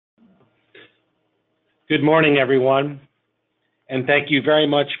Good morning, everyone, and thank you very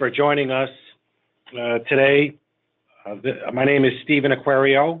much for joining us today. My name is Stephen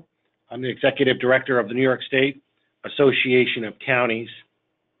Aquario. I'm the Executive Director of the New York State Association of Counties.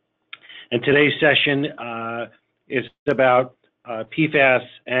 And today's session is about PFAS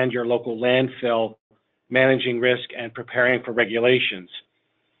and your local landfill, managing risk and preparing for regulations.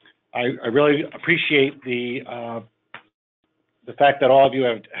 I really appreciate the fact that all of you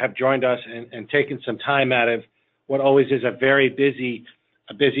have joined us and taken some time out of what always is a very busy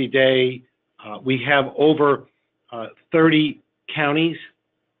day. We have over 30 counties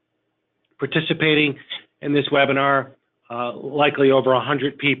participating in this webinar, likely over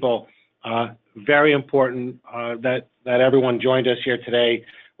 100 people. Very important that everyone joined us here today.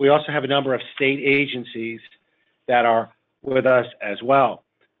 We also have a number of state agencies that are with us as well.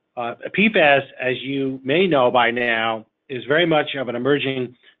 PFAS, as you may know by now, is very much of an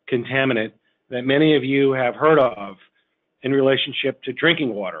emerging contaminant that many of you have heard of in relationship to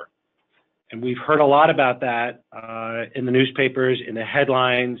drinking water. And we've heard a lot about that in the newspapers, in the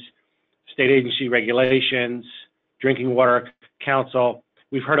headlines, state agency regulations, Drinking Water Council.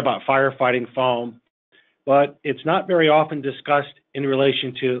 We've heard about firefighting foam, but it's not very often discussed in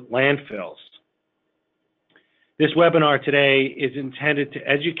relation to landfills. This webinar today is intended to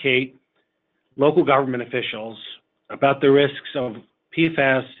educate local government officials about the risks of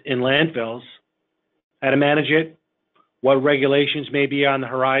PFAS in landfills, how to manage it, what regulations may be on the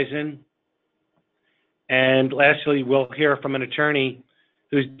horizon, and lastly, we'll hear from an attorney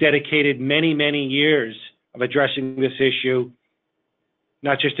who's dedicated many, many years of addressing this issue,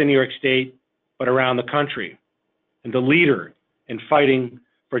 not just in New York State, but around the country, and the leader in fighting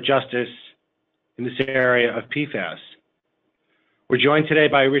for justice in this area of PFAS. We're joined today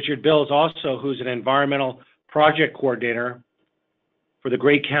by Richard Bills, also, who's an environmental project coordinator for the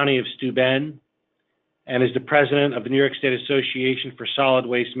great county of Steuben and is the president of the New York State Association for Solid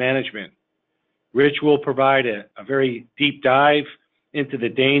Waste Management. Rich will provide a very deep dive into the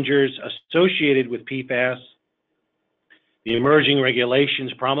dangers associated with PFAS, the emerging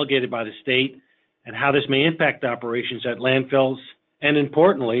regulations promulgated by the state, and how this may impact operations at landfills and,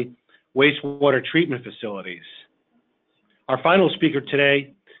 importantly, wastewater treatment facilities. Our final speaker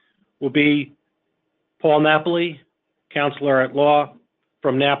today will be Paul Napoli, counselor at law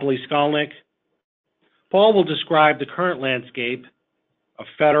from Napoli Skolnick. Paul will describe the current landscape of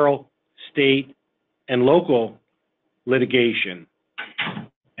federal, state, and local litigation.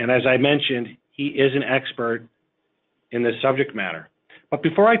 And as I mentioned, he is an expert in this subject matter. But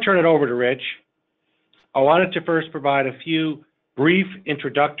before I turn it over to Rich, I wanted to first provide a few brief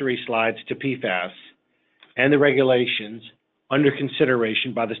introductory slides to PFAS and the regulations under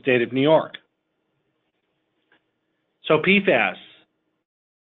consideration by the state of New York. So PFAS,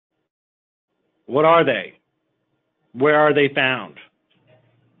 what are they? Where are they found?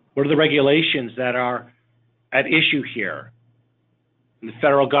 What are the regulations that are at issue here in the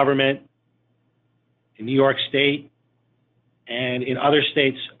federal government, in New York State, and in other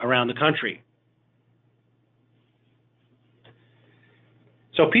states around the country?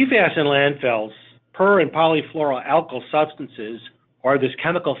 So PFAS in landfills, per and polyfluoroalkyl substances, or this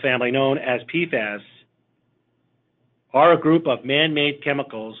chemical family known as PFAS, are a group of man-made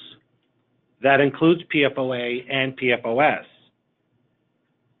chemicals that includes PFOA and PFOS.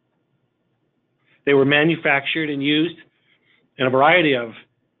 They were manufactured and used in a variety of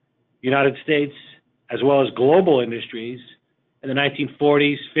United States as well as global industries in the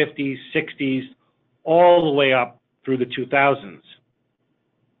 1940s, 50s, 60s, all the way up through the 2000s.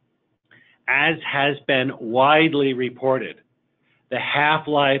 As has been widely reported, the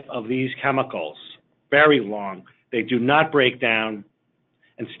half-life of these chemicals, very long. They do not break down.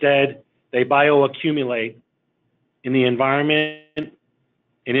 Instead, they bioaccumulate in the environment and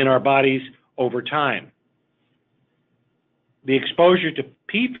in our bodies over time. The exposure to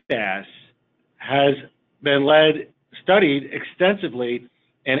PFAS has been studied extensively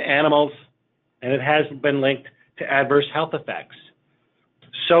in animals, and it has been linked to adverse health effects.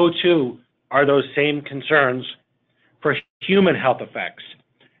 So too are those same concerns for human health effects.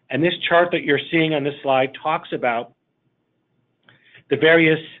 And this chart that you're seeing on this slide talks about the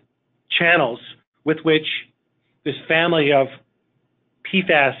various channels with which this family of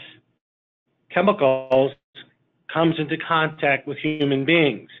PFAS chemicals comes into contact with human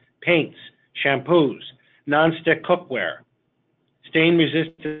beings: paints, shampoos, nonstick cookware,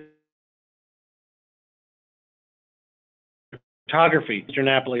 stain-resistant photography, Mr.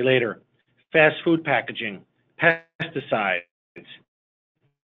 Napoli later, fast food packaging, pesticides,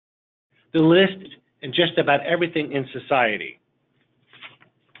 the list, and just about everything in society.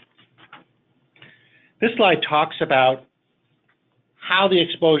 This slide talks about how the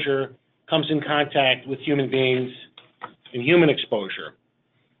exposure comes in contact with human beings and human exposure.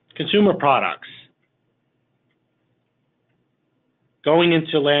 Consumer products going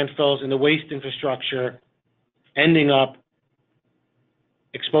into landfills and the waste infrastructure, ending up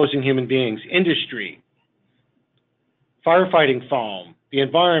exposing human beings. Industry, firefighting foam, the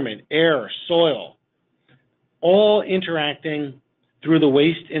environment, air, soil, all interacting through the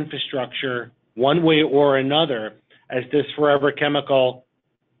waste infrastructure one way or another, as this forever chemical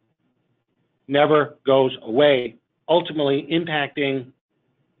never goes away, ultimately impacting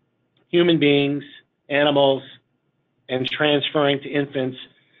human beings, animals, and transferring to infants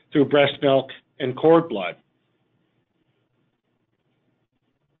through breast milk and cord blood.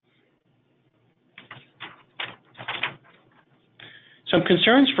 Some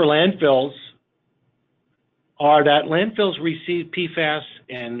concerns for landfills are that landfills receive PFAS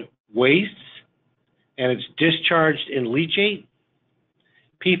in wastes, and it's discharged in leachate.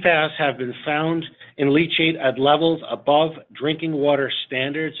 PFAS have been found in leachate at levels above drinking water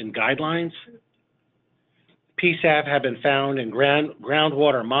standards and guidelines. PFAS have been found in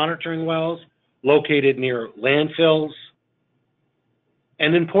groundwater monitoring wells located near landfills.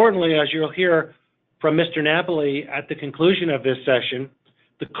 And importantly, as you'll hear from Mr. Napoli at the conclusion of this session,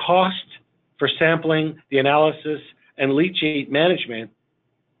 the cost for sampling, the analysis, and leachate management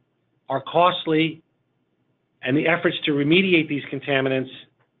are costly, and the efforts to remediate these contaminants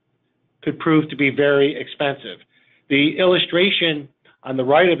could prove to be very expensive. The illustration on the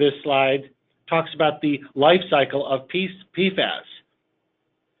right of this slide talks about the life cycle of PFAS.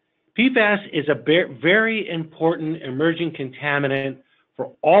 PFAS is a very important emerging contaminant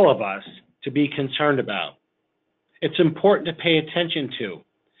for all of us to be concerned about. It's important to pay attention to.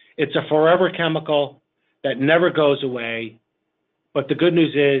 It's a forever chemical that never goes away, but the good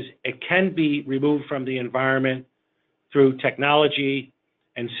news is it can be removed from the environment through technology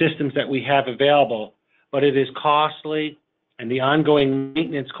and systems that we have available, but it is costly, and the ongoing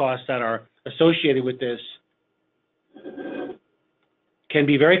maintenance costs that are associated with this can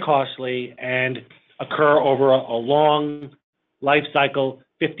be very costly and occur over a long life cycle,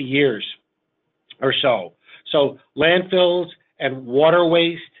 50 years or so. So landfills and water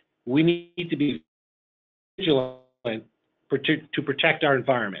waste, we need to be vigilant to protect our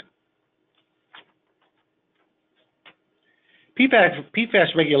environment.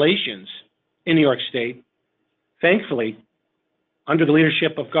 PFAS regulations in New York State, thankfully, under the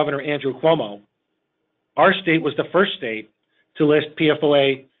leadership of Governor Andrew Cuomo, our state was the first state to list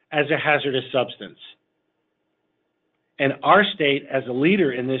PFOA as a hazardous substance. And our state, as a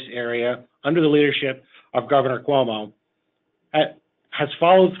leader in this area, under the leadership of Governor Cuomo, has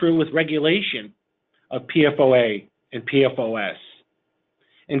followed through with regulation of PFOA and PFOS.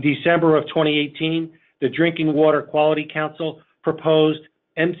 In December of 2018, the Drinking Water Quality Council proposed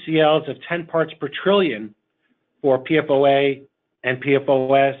MCLs of 10 parts per trillion for PFOA and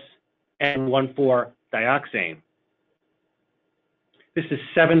PFOS and 1,4-dioxane. This is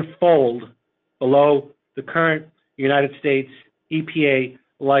 7-fold below the current United States EPA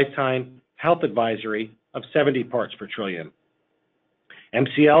lifetime health advisory of 70 parts per trillion.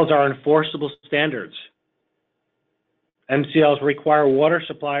 MCLs are enforceable standards. MCLs require water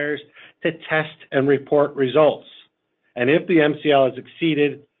suppliers to test and report results. And if the MCL is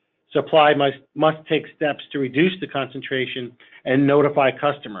exceeded, supply must take steps to reduce the concentration and notify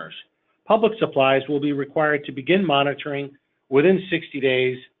customers. Public supplies will be required to begin monitoring within 60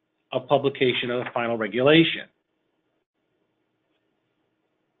 days of publication of the final regulation.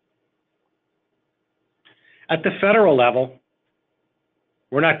 At the federal level,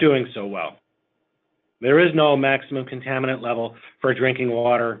 we're not doing so well. There is no maximum contaminant level for drinking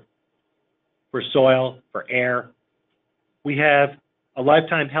water, for soil, for air. We have a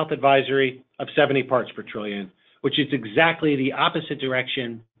lifetime health advisory of 70 parts per trillion, which is exactly the opposite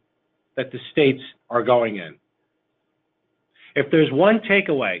direction that the states are going in. If there's one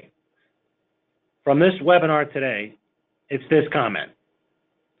takeaway from this webinar today, it's this comment.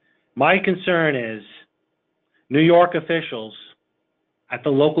 My concern is New York officials at the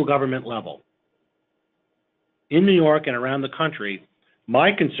local government level. In New York and around the country,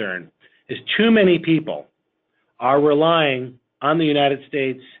 my concern is too many people are relying on the United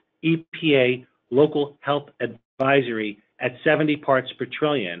States EPA local health advisory at 70 parts per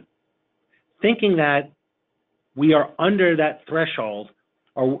trillion, thinking that we are under that threshold,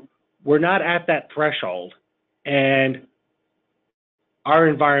 or we're not at that threshold, and our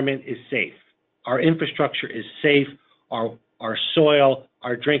environment is safe. Our infrastructure is safe. Our soil,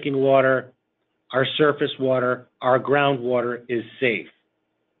 our drinking water, our surface water, our groundwater is safe.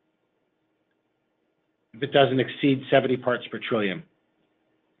 if it doesn't exceed 70 parts per trillion.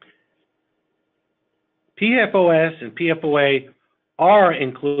 PFOS and PFOA are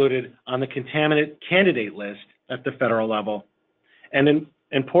included on the contaminant candidate list at the federal level. And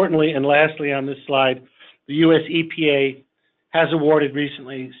importantly, and lastly on this slide, the US EPA has awarded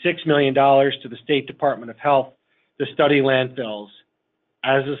recently $6 million to the State Department of Health to study landfills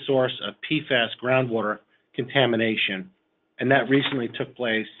as a source of PFAS groundwater contamination. And that recently took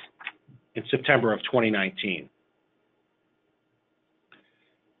place in September of 2019.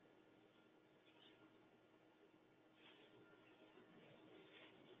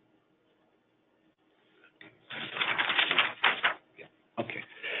 Okay,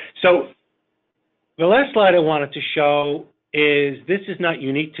 so the last slide I wanted to show is this is not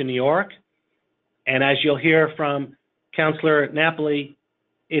unique to New York, and as you'll hear from Councilor Napoli,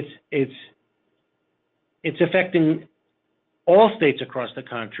 it's affecting all states across the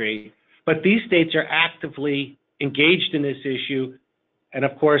country, but these states are actively engaged in this issue, and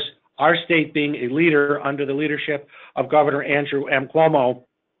of course, our state being a leader under the leadership of Governor Andrew M. Cuomo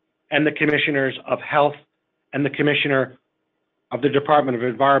and the Commissioners of Health and the Commissioner of the Department of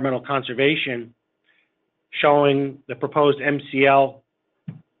Environmental Conservation, showing the proposed MCL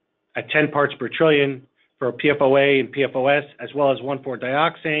at 10 parts per trillion for PFOA and PFOS, as well as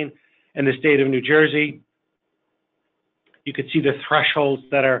 1,4-dioxane in the state of New Jersey. You can see the thresholds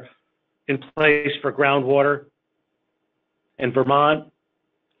that are in place for groundwater. In Vermont,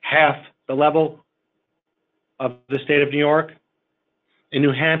 half the level of the state of New York. In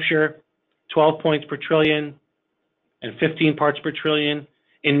New Hampshire, 12 points per trillion and 15 parts per trillion.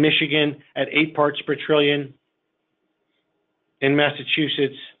 In Michigan, at 8 parts per trillion. In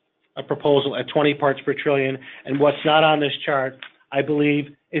Massachusetts, a proposal at 20 parts per trillion. And what's not on this chart, I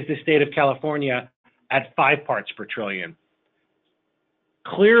believe, is the state of California at 5 parts per trillion.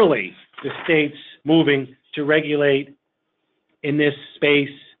 Clearly, the state's moving to regulate in this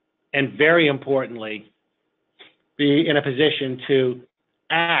space, and very importantly, be in a position to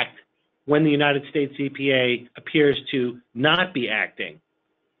act when the United States EPA appears to not be acting.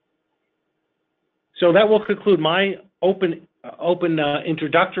 So that will conclude my open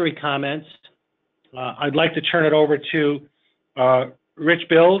introductory comments. I'd like to turn it over to Rich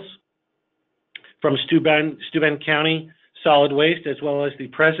Bills from Steuben County Solid Waste, as well as the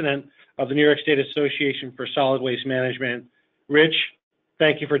president of the New York State Association for Solid Waste Management. Rich,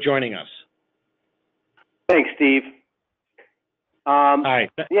 thank you for joining us. Thanks, Steve. Hi.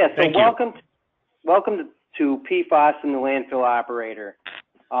 Yeah, so welcome to PFAS and the Landfill Operator.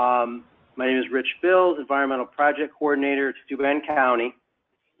 My name is Rich Bills, Environmental Project Coordinator at Steuben County,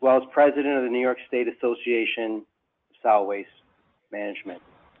 as well as President of the New York State Association of Solid Waste Management.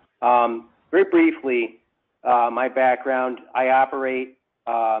 Very briefly, my background, I operate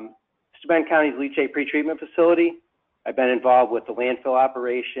Steuben County's leachate pretreatment facility. I've been involved with the landfill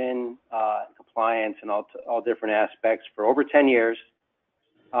operation, compliance, and all different aspects for over 10 years.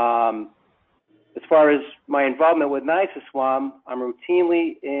 As far as my involvement with NYSSWAM, I'm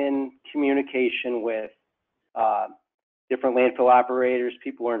routinely in communication with different landfill operators,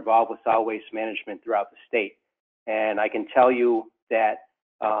 people who are involved with solid waste management throughout the state. And I can tell you that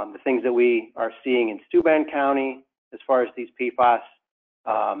the things that we are seeing in Steuben County, as far as these PFAS,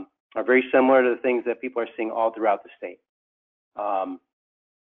 are very similar to the things that people are seeing all throughout the state. I'm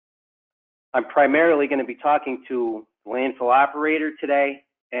primarily going to be talking to the landfill operator today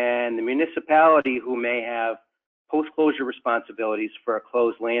and the municipality who may have post-closure responsibilities for a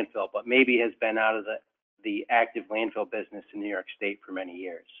closed landfill, but maybe has been out of the active landfill business in New York State for many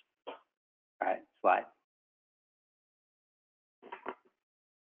years. All right, slide.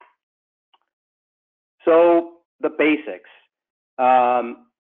 So the basics.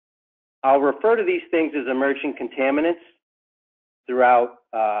 I'll refer to these things as emerging contaminants throughout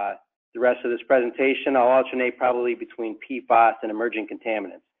the rest of this presentation. I'll alternate probably between PFAS and emerging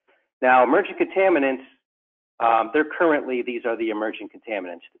contaminants. Now, emerging contaminants, these are the emerging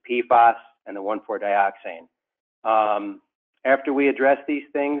contaminants, the PFAS and the 1,4-dioxane. After we address these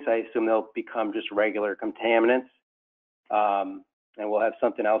things, I assume they'll become just regular contaminants, and we'll have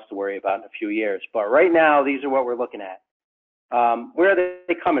something else to worry about in a few years. But right now, these are what we're looking at. Where are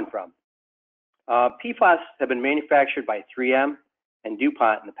they coming from? PFAS have been manufactured by 3M and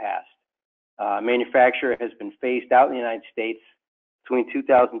DuPont in the past. Manufacture has been phased out in the United States between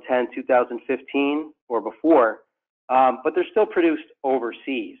 2010, 2015, or before, but they're still produced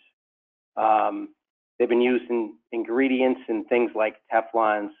overseas. They've been used in ingredients in things like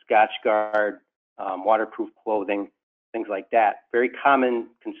Teflon, Scotchgard, waterproof clothing, things like that. Very common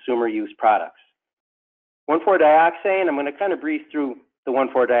consumer use products. 1,4-dioxane, I'm going to kind of breeze through the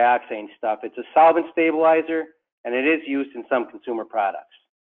 1,4-dioxane stuff. It's a solvent stabilizer, and it is used in some consumer products.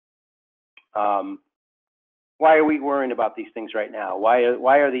 Why are we worrying about these things right now? Why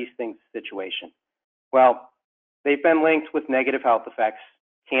are these things a situation? Well, they've been linked with negative health effects,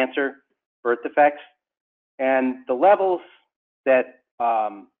 cancer, birth defects, and the levels that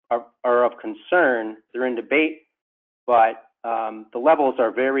are of concern, they're in debate, but the levels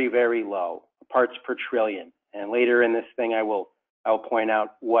are very, very low, parts per trillion. And later in this thing, I'll point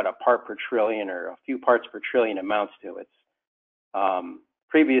out what a part per trillion or a few parts per trillion amounts to. It's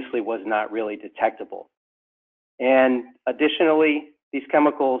previously was not really detectable. And additionally, these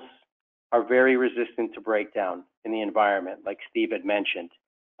chemicals are very resistant to breakdown in the environment, like Steve had mentioned.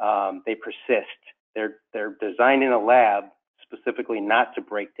 They persist. They're designed in a lab specifically not to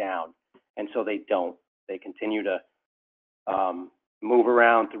break down, and so they don't. They continue to move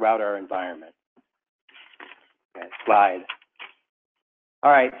around throughout our environment. Okay, slide.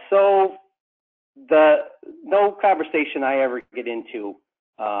 All right, so no conversation I ever get into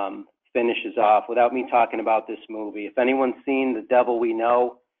finishes off without me talking about this movie. If anyone's seen The Devil We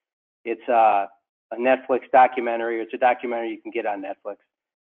Know, it's a Netflix documentary. It's a documentary you can get on Netflix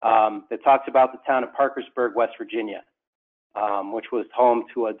that talks about the town of Parkersburg, West Virginia, which was home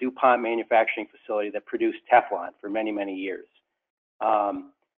to a DuPont manufacturing facility that produced Teflon for many, many years.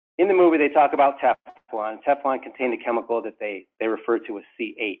 In the movie, they talk about Teflon. Teflon contained a chemical that they refer to as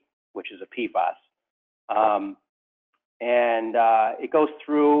C8, which is a PFAS. And it goes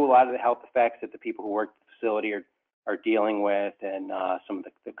through a lot of the health effects that the people who work at the facility are dealing with, and some of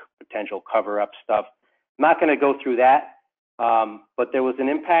the potential cover-up stuff. I'm not going to go through that, but there was an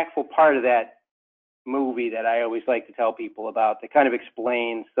impactful part of that movie that I always like to tell people about that kind of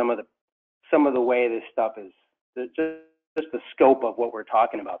explains some of the way this stuff is, just the scope of what we're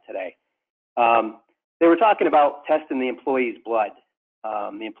talking about today. They were talking about testing the employees' blood,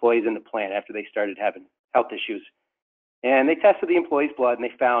 the employees in the plant after they started having health issues. And they tested the employees' blood, and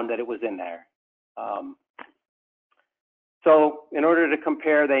they found that it was in there. So in order to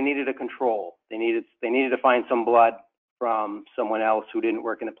compare, they needed a control. They needed to find some blood from someone else who didn't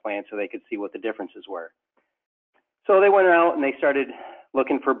work in the plant so they could see what the differences were. So they went out and they started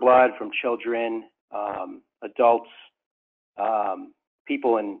looking for blood from children, adults,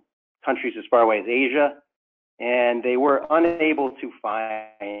 people in countries as far away as Asia, and they were unable to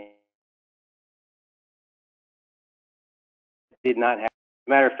find, did not have. As a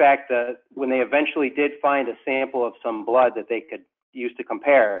matter of fact, when they eventually did find a sample of some blood that they could use to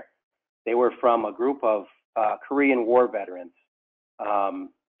compare, they were from a group of Korean War veterans,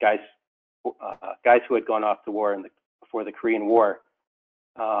 guys who had gone off to war before the Korean War,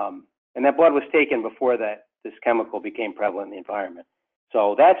 and that blood was taken before this chemical became prevalent in the environment.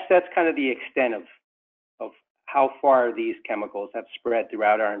 So that's kind of the extent of how far these chemicals have spread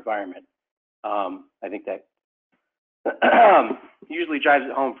throughout our environment. I think that usually drives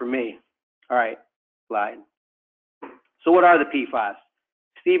it home for me. All right, slide. So what are the PFAS?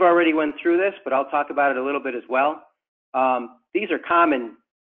 Steve already went through this, but I'll talk about it a little bit as well. These are common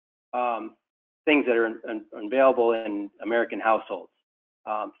things that are available in American households.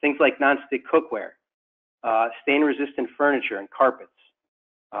 Things like nonstick cookware, stain-resistant furniture and carpets,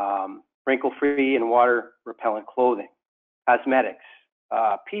 wrinkle-free and water-repellent clothing, cosmetics,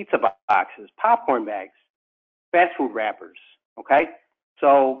 pizza boxes, popcorn bags, fast food wrappers, okay?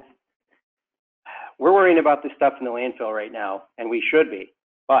 So we're worrying about this stuff in the landfill right now, and we should be,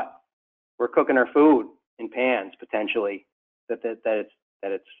 but we're cooking our food in pans, potentially, that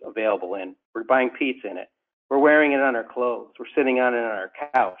it's available in. We're buying pizza in it. We're wearing it on our clothes. We're sitting on it on our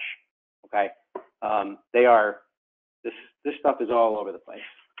couch, okay? This stuff is all over the place.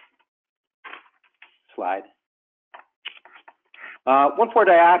 Slide.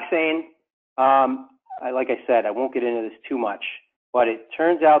 1,4-dioxane, like I said, I won't get into this too much, but it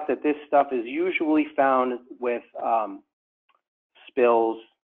turns out that this stuff is usually found with spills,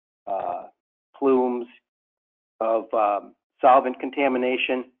 plumes of solvent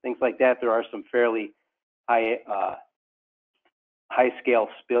contamination, things like that. There are some fairly high-scale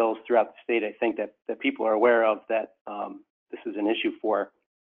spills throughout the state, I think, that people are aware of that this is an issue for.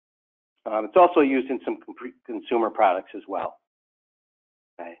 It's also used in some consumer products as well.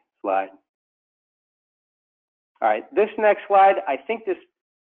 Okay, slide. All right, this next slide, I think this,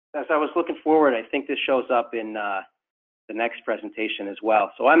 as I was looking forward, I think this shows up in the next presentation as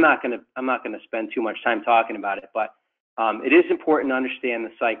well. So I'm not gonna spend too much time talking about it, but it is important to understand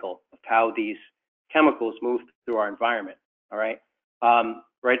the cycle of how these chemicals move through our environment. All right,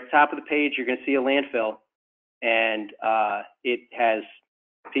 right at the top of the page, you're gonna see a landfill, and it has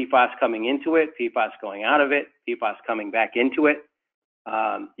PFAS coming into it, PFAS going out of it, PFAS coming back into it.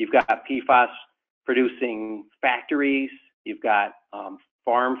 You've got PFAS producing factories, you've got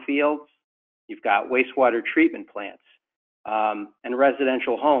farm fields, you've got wastewater treatment plants, and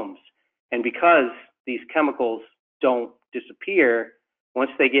residential homes. And because these chemicals don't disappear,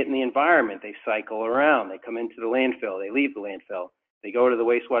 once they get in the environment, they cycle around. They come into the landfill, they leave the landfill. They go to the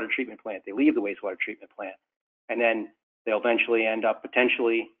wastewater treatment plant, they leave the wastewater treatment plant. And then they'll eventually end up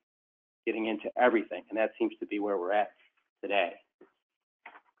potentially getting into everything. And that seems to be where we're at today.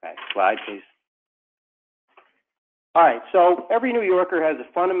 Okay, slide, please. All right, so every New Yorker has a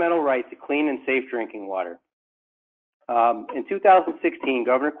fundamental right to clean and safe drinking water. In 2016,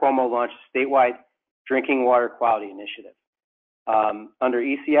 Governor Cuomo launched a statewide drinking water quality initiative. Under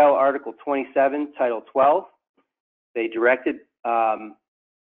ECL Article 27, Title 12, they directed the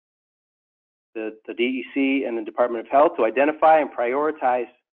DEC and the Department of Health to identify and prioritize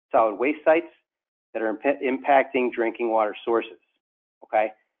solid waste sites that are impacting drinking water sources,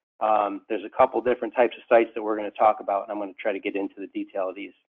 okay? There's a couple different types of sites that we're going to talk about, and I'm going to try to get into the detail of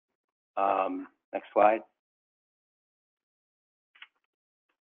these. Next slide.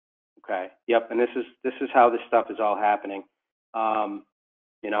 Okay. Yep. And this is how this stuff is all happening.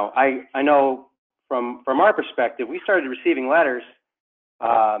 You know, I know from our perspective, we started receiving letters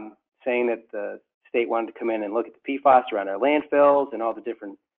saying that the state wanted to come in and look at the PFAS around our landfills and all the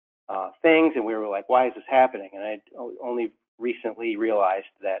different things, and we were like, why is this happening? And I only recently realized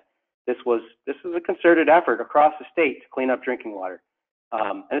that this is a concerted effort across the state to clean up drinking water,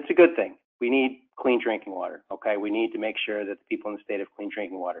 and it's a good thing. We need clean drinking water. Okay, we need to make sure that the people in the state have clean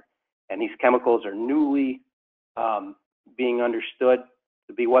drinking water. And these chemicals are newly being understood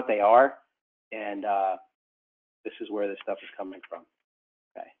to be what they are, and this is where this stuff is coming from.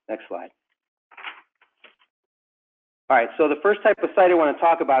 Okay, next slide. All right, so the first type of site I want to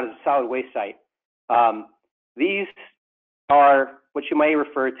talk about is a solid waste site. These are what you may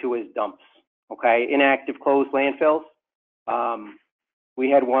refer to as dumps, okay? Inactive closed landfills. We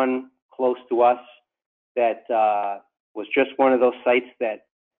had one close to us that was just one of those sites that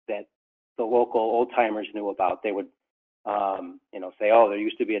the local old timers knew about. They would, you know, say, "Oh, there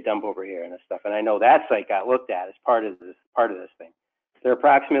used to be a dump over here," and stuff. And I know that site got looked at as part of this thing. There are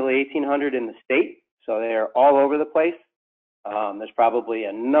approximately 1,800 in the state, so they're all over the place. There's probably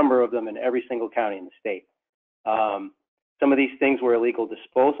a number of them in every single county in the state. Some of these things were illegal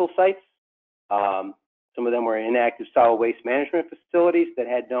disposal sites. Some of them were inactive solid waste management facilities that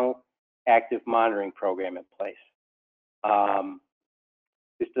had no active monitoring program in place.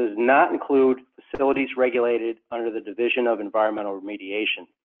 This does not include facilities regulated under the Division of Environmental Remediation.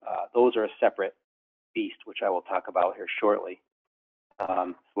 Those are a separate beast, which I will talk about here shortly.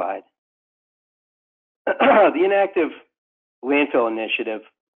 Slide. The inactive landfill initiative.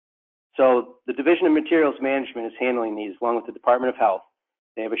 So the Division of Materials Management is handling these along with the Department of Health.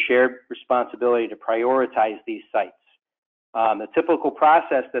 They have a shared responsibility to prioritize these sites. The typical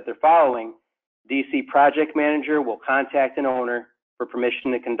process that they're following, DC project manager will contact an owner for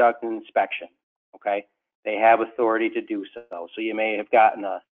permission to conduct an inspection, okay? They have authority to do so. So you may have gotten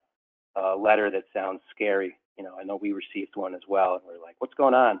a letter that sounds scary. You know, I know we received one as well, and we're like, what's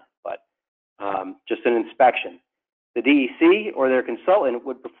going on? But just an inspection. The DEC or their consultant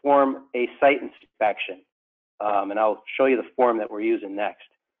would perform a site inspection, and I'll show you the form that we're using next.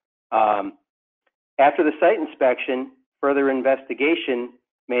 After the site inspection, further investigation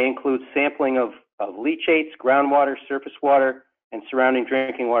may include sampling of leachates, groundwater, surface water, and surrounding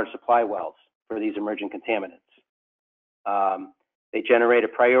drinking water supply wells for these emerging contaminants. They generate a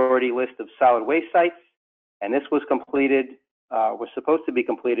priority list of solid waste sites, and this was supposed to be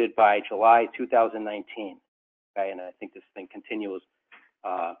completed by July 2019. Okay, and I think this thing continues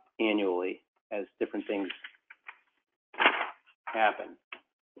annually as different things happen.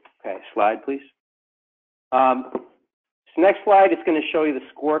 Okay, slide, please. This next slide is going to show you the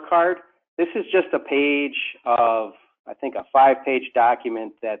scorecard. This is just a page of, I think, a 5-page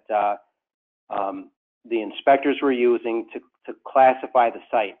document that the inspectors were using to classify the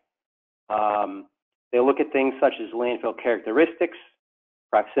site. They look at things such as landfill characteristics,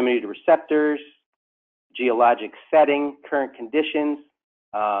 proximity to receptors, geologic setting, current conditions.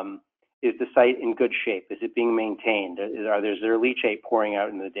 Is the site in good shape? Is it being maintained? Is there leachate pouring out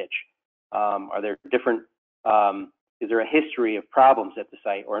in the ditch? Are there different, is there a history of problems at the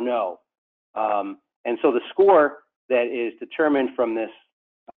site or no? And so the score that is determined from this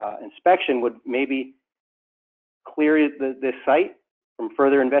inspection would maybe clear this site from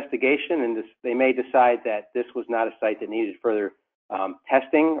further investigation, and they may decide that this was not a site that needed further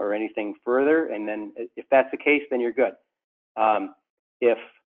testing or anything further, and then if that's the case, then you're good. If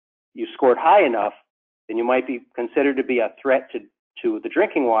you scored high enough, then you might be considered to be a threat to to the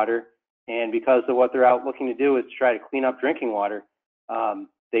drinking water, and because of what they're out looking to do is to try to clean up drinking water,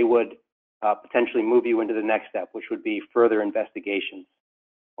 they would potentially move you into the next step, which would be further investigations.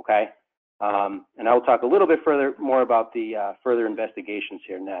 Okay, and I'll talk a little bit more about the further investigations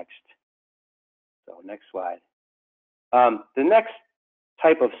here next. So next slide. The next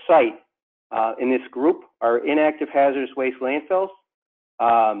type of site in this group are inactive hazardous waste landfills.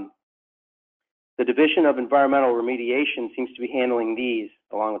 The Division of Environmental Remediation seems to be handling these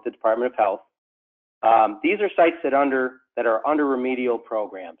along with the Department of Health. These are sites that are under remedial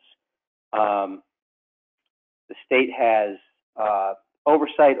programs. The state has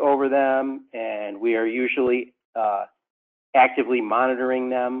oversight over them, and we are usually actively monitoring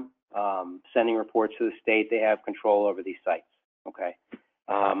them, sending reports to the state. They have control over these sites. Okay.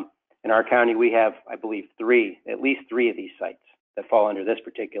 In our county, we have, I believe, at least three of these sites that fall under this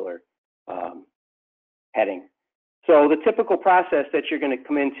particular heading. So the typical process that you're going to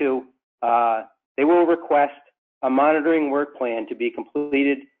come into, they will request a monitoring work plan to be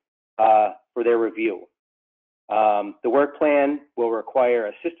completed for their review. The work plan will require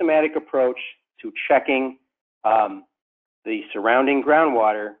a systematic approach to checking the surrounding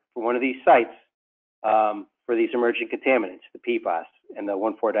groundwater for one of these sites for these emerging contaminants, the PFAS and the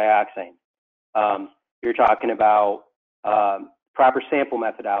 1,4-dioxane. You're talking about proper sample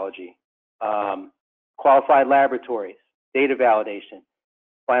methodology, qualified laboratories, data validation,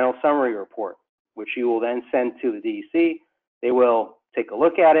 final summary report, which you will then send to the DEC. They will take a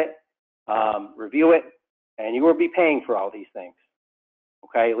look at it, review it, and you will be paying for all these things.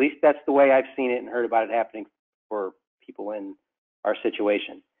 Okay, at least that's the way I've seen it and heard about it happening for people in our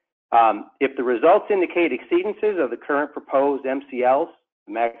situation. If the results indicate exceedances of the current proposed MCLs,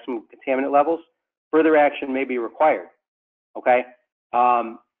 the maximum contaminant levels, further action may be required. Okay,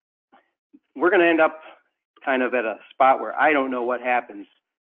 we're going to end up kind of at a spot where I don't know what happens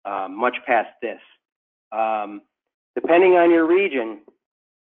much past this. Depending on your region,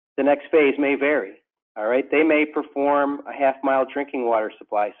 the next phase may vary. All right, they may perform a half-mile drinking water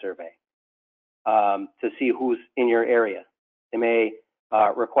supply survey to see who's in your area. They may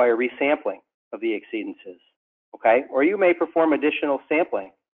require resampling of the exceedances, okay? Or you may perform additional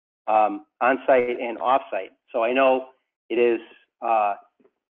sampling on-site and off-site. So I know it is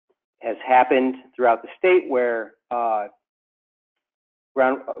has happened throughout the state where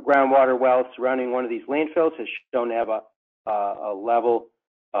groundwater wells surrounding one of these landfills has shown to have a level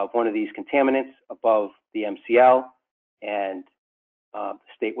of one of these contaminants above the MCL, and the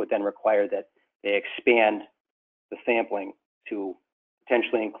state would then require that they expand the sampling to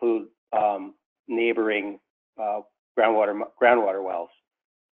potentially include neighboring groundwater wells.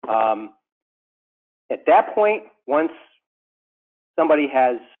 At that point, once somebody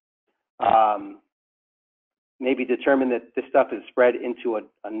has maybe determined that this stuff is spread into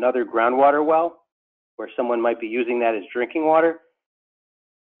another groundwater well, where someone might be using that as drinking water,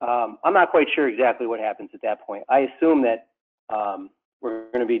 I'm not quite sure exactly what happens at that point. I assume that we're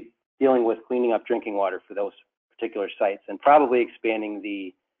going to be dealing with cleaning up drinking water for those particular sites and probably expanding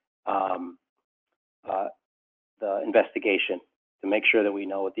the investigation to make sure that we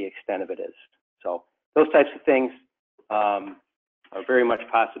know what the extent of it is. So those types of things are very much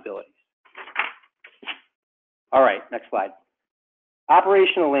possibilities. All right, next slide.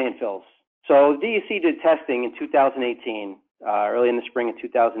 Operational landfills. So the DEC did testing in 2018, early in the spring of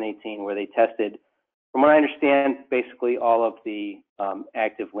 2018, where they tested, from what I understand, basically all of the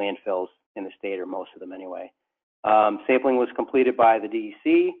active landfills in the state, or most of them anyway. Sampling was completed by the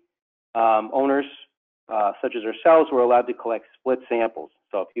DEC. Owners, such as ourselves, were allowed to collect split samples.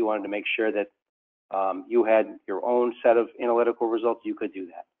 So if you wanted to make sure that you had your own set of analytical results, you could do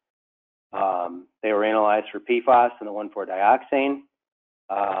that. They were analyzed for PFAS and the 1,4-dioxane.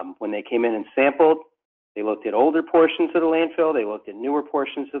 When they came in and sampled, they looked at older portions of the landfill, they looked at newer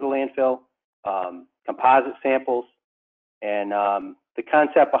portions of the landfill, composite samples, and the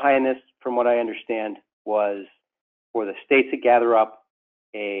concept behind this, from what I understand, was for the state to gather up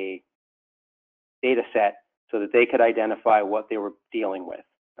a data set so that they could identify what they were dealing with.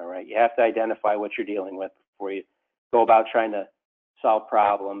 All right, you have to identify what you're dealing with before you go about trying to solve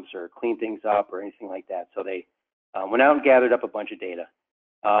problems or clean things up or anything like that. So they went out and gathered up a bunch of data.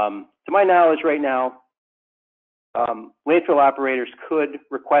 To my knowledge right now, landfill operators could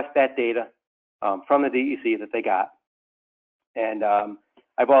request that data from the DEC that they got. And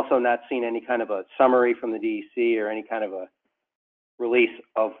I've also not seen any kind of a summary from the DEC or any kind of a release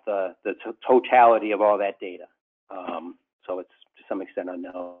of the totality of all that data. So it's to some extent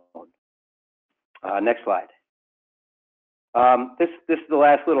unknown. Next slide. This is the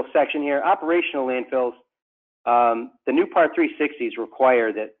last little section here. Operational landfills. The new Part 360s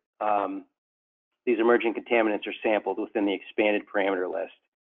require that these emerging contaminants are sampled within the expanded parameter list.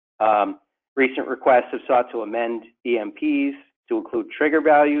 Recent requests have sought to amend EMPs to include trigger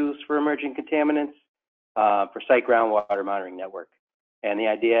values for emerging contaminants for site groundwater monitoring network. And the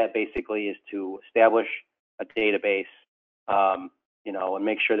idea basically is to establish a database, you know, and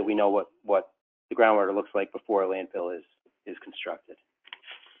make sure that we know what the groundwater looks like before a landfill is constructed.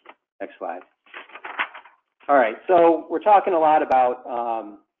 Next slide. All right, so we're talking a lot about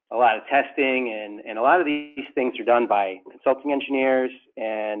a lot of testing, and a lot of these things are done by consulting engineers,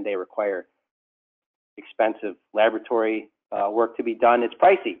 and they require expensive laboratory work to be done. It's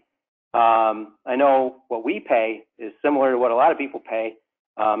pricey. I know what we pay is similar to what a lot of people pay.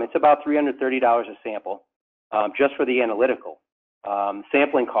 It's about $330 a sample just for the analytical.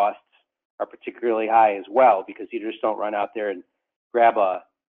 Sampling costs are particularly high as well, because you just don't run out there and grab a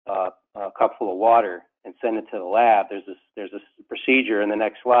cup full of water and send it to the lab. There's a procedure in the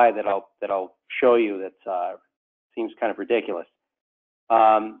next slide that I'll show you that seems kind of ridiculous.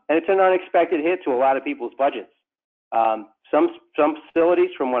 And it's an unexpected hit to a lot of people's budgets. Some facilities,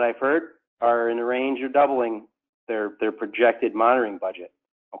 from what I've heard, are in the range of doubling their projected monitoring budget.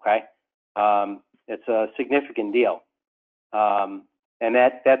 Okay, it's a significant deal, and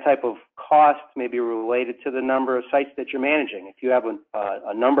that type of cost may be related to the number of sites that you're managing. If you have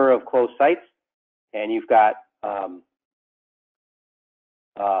a number of closed sites and you've got a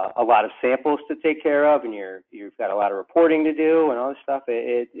lot of samples to take care of, and you've got a lot of reporting to do and all this stuff,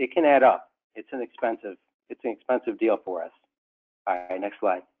 it can add up. It's an expensive deal for us. All right, next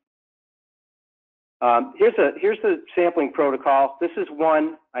slide. Here's the sampling protocol. This is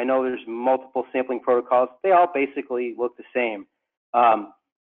one. I know there's multiple sampling protocols. They all basically look the same,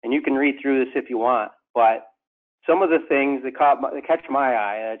 and you can read through this if you want. But some of the things that catch my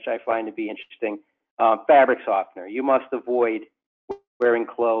eye, which I find to be interesting, fabric softener. You must avoid wearing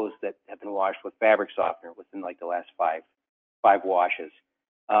clothes that have been washed with fabric softener within like the last five washes.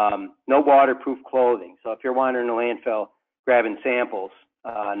 No waterproof clothing. So if you're wandering a landfill grabbing samples,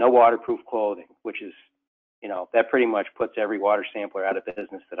 no waterproof clothing, which is, you know, that pretty much puts every water sampler out of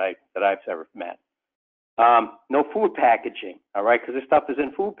business that I've ever met. No food packaging, all right, because this stuff is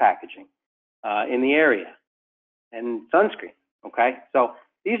in food packaging in the area, and sunscreen. Okay, so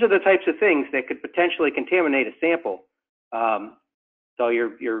these are the types of things that could potentially contaminate a sample. So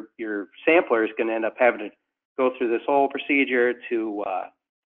your sampler is going to end up having to go through this whole procedure to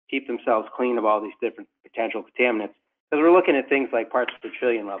keep themselves clean of all these different potential contaminants, because we're looking at things like parts per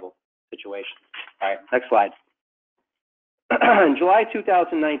trillion level situations. All right, next slide. In July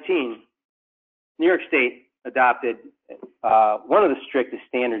 2019, New York State adopted one of the strictest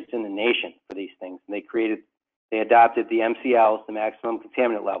standards in the nation for these things. And they adopted the MCLs, the maximum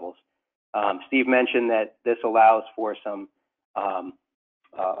contaminant levels. Steve mentioned that this allows for some a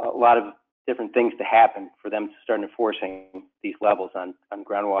lot of different things to happen for them to start enforcing these levels on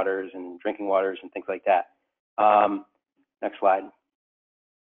groundwaters and drinking waters and things like that. Next slide.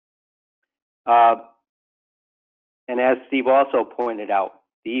 And as Steve also pointed out,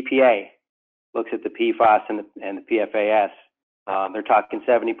 the EPA looks at the PFAS and the PFAS. They're talking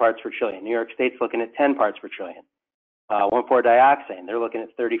 70 parts per trillion. New York State's looking at 10 parts per trillion. 1,4-dioxane, they're looking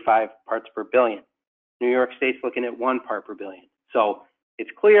at 35 parts per billion. New York State's looking at 1 part per billion. So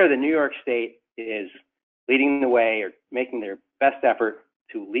it's clear that New York State is leading the way, or making their best effort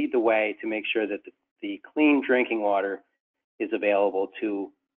to lead the way to make sure that the clean drinking water is available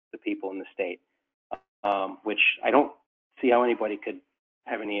to the people in the state, which I don't see how anybody could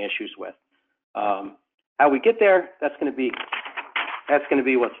have any issues with. How we get there, that's going to be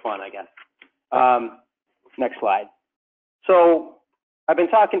what's fun, I guess. Next slide. So I've been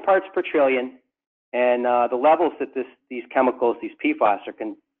talking parts per trillion, and the levels that these chemicals, these PFAS, are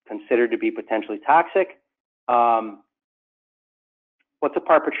considered to be potentially toxic. What's a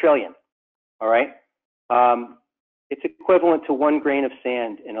part per trillion? All right. It's equivalent to 1 grain of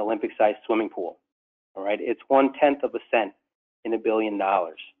sand in an Olympic-sized swimming pool. All right. It's 1/10 of a cent in $1 billion.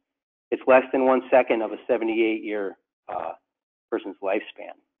 It's less than 1 second of a 78-year person's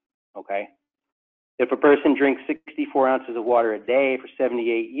lifespan. Okay. If a person drinks 64 ounces of water a day for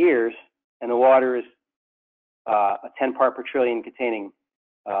 78 years, and the water is a 10 part per trillion containing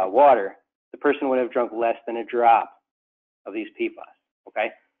water, the person would have drunk less than a drop of these PFAS.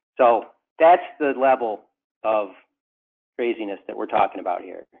 Okay, so that's the level of craziness that we're talking about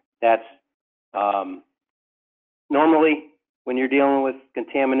here. That's normally when you're dealing with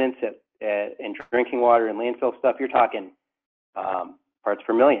contaminants in drinking water and landfill stuff, you're talking parts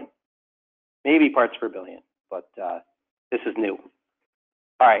per million, maybe parts per billion, but this is new.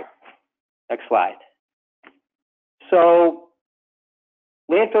 All right, next slide. So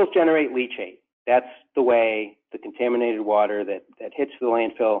landfills generate leachate. That's the way the contaminated water that hits the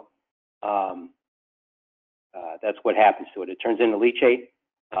landfill, that's what happens to it. It turns into leachate.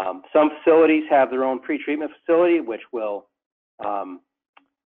 Some facilities have their own pretreatment facility, which will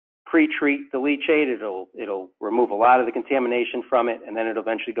pre-treat the leachate. It'll remove a lot of the contamination from it, and then it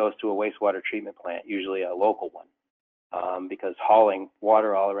eventually goes to a wastewater treatment plant, usually a local one, because hauling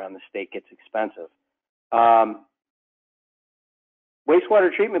water all around the state gets expensive.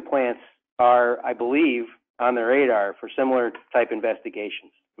 Wastewater treatment plants are, I believe, on the radar for similar type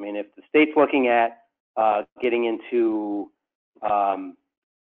investigations. I mean, if the state's looking at getting into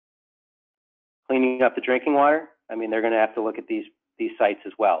cleaning up the drinking water, I mean, they're going to have to look at these sites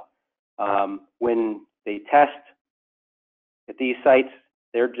as well. When they test at these sites,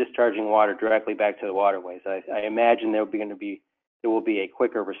 they're discharging water directly back to the waterways. I imagine there will be a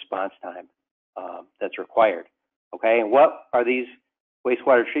quicker response time that's required. Okay, and what are these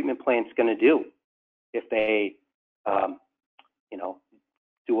wastewater treatment plants going to do if they,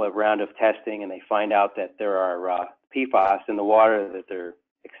 do a round of testing and they find out that there are PFAS in the water that they're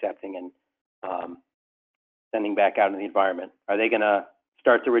accepting and sending back out in the environment? Are they going to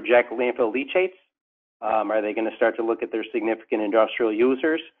start to reject landfill leachates? Are they going to start to look at their significant industrial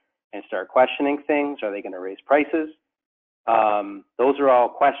users and start questioning things? Are they going to raise prices? Those are all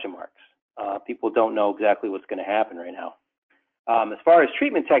question marks. People don't know exactly what's going to happen right now. As far as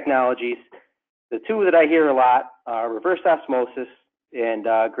treatment technologies, the two that I hear a lot are reverse osmosis and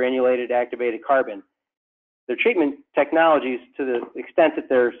granulated activated carbon. They're treatment technologies to the extent that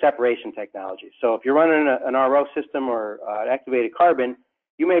they're separation technologies. So if you're running an RO system or activated carbon,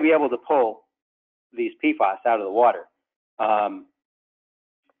 you may be able to pull these PFAS out of the water. Now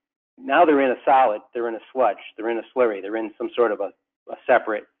they're in a solid, they're in a sludge, they're in a slurry, they're in some sort of a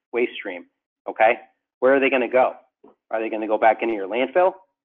separate waste stream, okay? Where are they going to go? Are they going to go back into your landfill?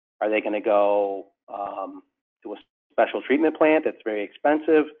 Are they going to go to a special treatment plant that's very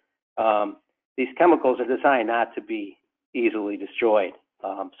expensive? These chemicals are designed not to be easily destroyed.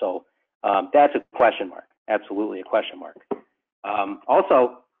 So that's a question mark, absolutely a question mark.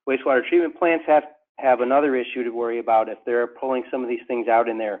 Also, wastewater treatment plants have another issue to worry about. If they're pulling some of these things out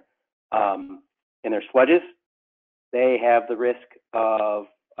in their sludges, they have the risk of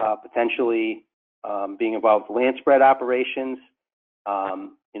potentially being involved with land spread operations,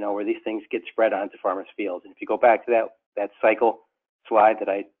 where these things get spread onto farmers' fields. And if you go back to that cycle slide that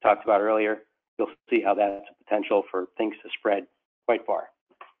I talked about earlier, you'll see how that's a potential for things to spread quite far.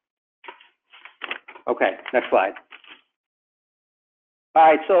 Okay, next slide. All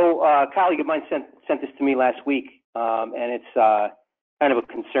right, so a colleague of mine sent this to me last week, and it's kind of a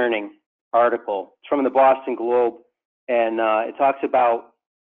concerning article. It's from the Boston Globe, and it talks about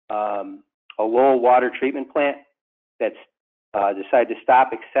a Lowell water treatment plant that's decided to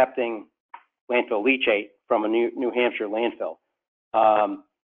stop accepting landfill leachate from a New Hampshire landfill.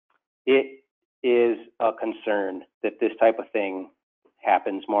 It is a concern that this type of thing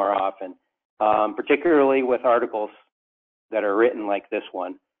happens more often, particularly with articles that are written like this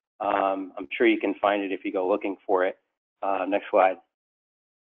one. I'm sure you can find it if you go looking for it. Next slide.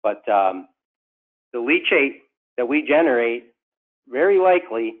 But the leachate that we generate very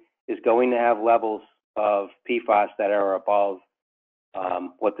likely is going to have levels of PFAS that are above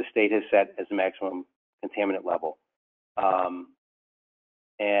what the state has set as a maximum contaminant level.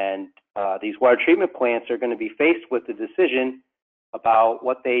 These water treatment plants are going to be faced with the decision about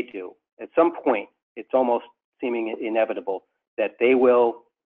what they do. At some point, it's almost seeming inevitable that they will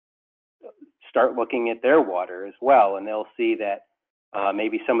start looking at their water as well, and they'll see that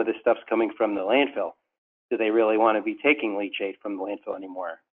maybe some of this stuff's coming from the landfill. Do they really want to be taking leachate from the landfill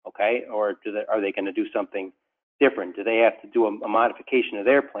anymore? Okay, or are they going to do something different? Do they have to do a modification of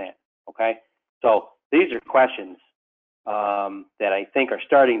their plant? Okay, so these are questions that I think are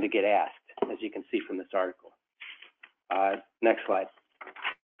starting to get asked, as you can see from this article. Next slide.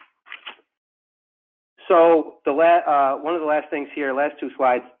 So one of the last things here, last two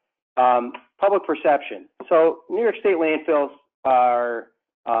slides, public perception. So New York State landfills are,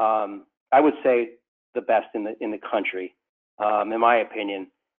 I would say, the best in the country, in my opinion.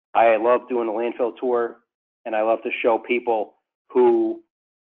 I love doing a landfill tour, and I love to show people who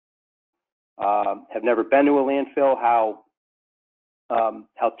have never been to a landfill how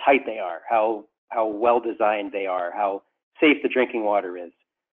tight they are, how well designed they are, how safe the drinking water is,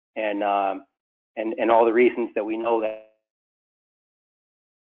 and all the reasons that we know that.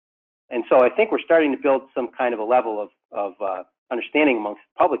 And so I think we're starting to build some kind of a level of understanding amongst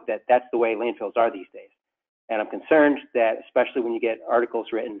the public that that's the way landfills are these days. And I'm concerned that, especially when you get articles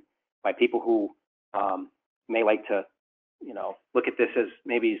written by people who may like to, look at this as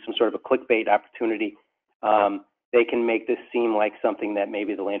maybe some sort of a clickbait opportunity. They can make this seem like something that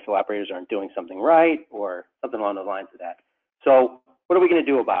maybe the landfill operators aren't doing something right or something along the lines of that. So what are we going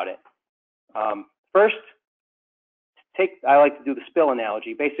to do about it? First, I like to do the spill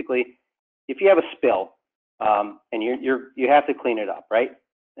analogy. Basically, if you have a spill and you have to clean it up, right?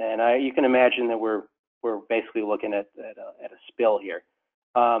 And you can imagine that we're basically looking at a spill here.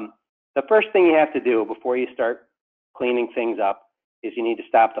 The first thing you have to do before you start cleaning things up is you need to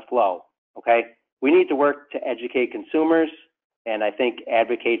stop the flow, okay? We need to work to educate consumers and I think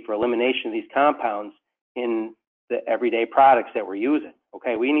advocate for elimination of these compounds in the everyday products that we're using,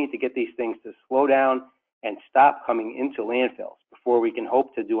 okay? We need to get these things to slow down and stop coming into landfills before we can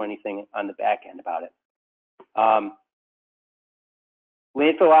hope to do anything on the back end about it.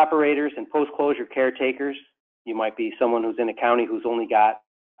 Landfill operators and post-closure caretakers, you might be someone who's in a county who's only got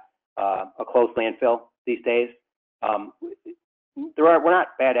a closed landfill these days. We're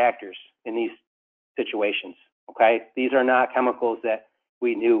not bad actors in these situations, okay? These are not chemicals that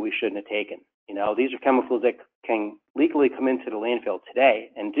we knew we shouldn't have taken. These are chemicals that can legally come into the landfill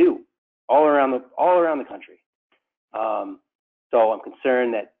today and do all around the country. So I'm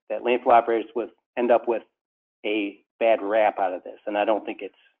concerned that landfill operators would end up with a bad rap out of this, and I don't think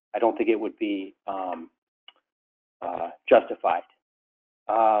it would be justified.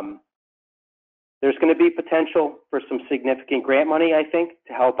 There's going to be potential for some significant grant money, I think,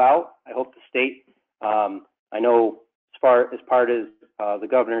 to help out. I hope the state, I know as part of the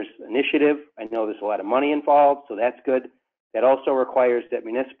governor's initiative, I know there's a lot of money involved, so that's good. That also requires that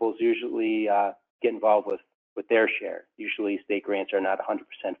municipals usually get involved with their share. Usually state grants are not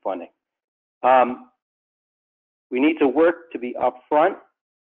 100% funding. We need to work to be upfront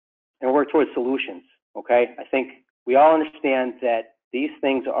and work towards solutions, okay? I think we all understand that these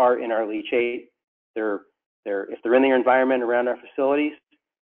things are in our leachate. If they're in the environment around our facilities,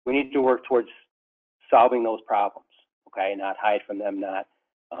 we need to work towards solving those problems, okay? Not hide from them, not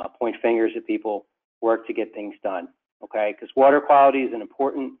point fingers at people, work to get things done, okay? Because water quality is an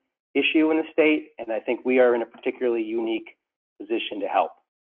important issue in the state, and I think we are in a particularly unique position to help.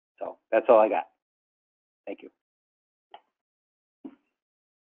 So that's all I got. Thank you.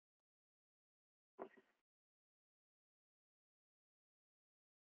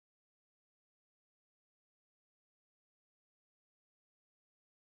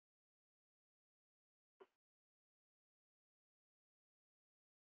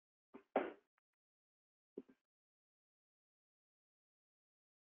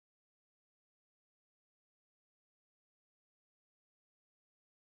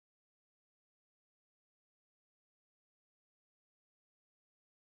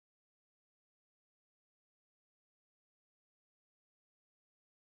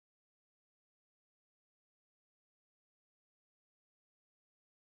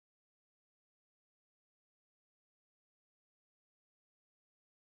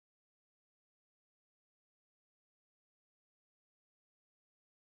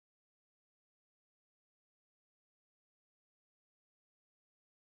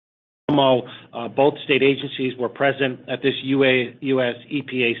 Both state agencies were present at this U.S.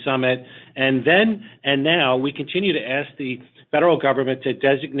 EPA summit, and now we continue to ask the federal government to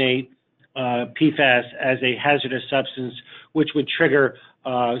designate PFAS as a hazardous substance, which would trigger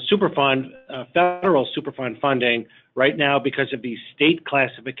federal Superfund funding. Right now, because of the state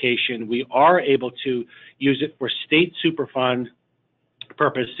classification, we are able to use it for state Superfund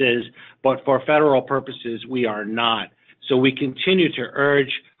purposes, but for federal purposes, we are not. So we continue to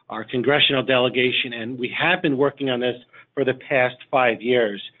urge our congressional delegation, and we have been working on this for the past 5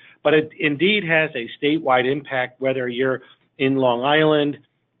 years. But it indeed has a statewide impact, whether you're in Long Island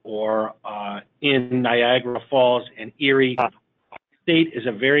or in Niagara Falls and Erie. Our state is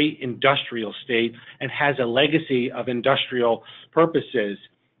a very industrial state and has a legacy of industrial purposes.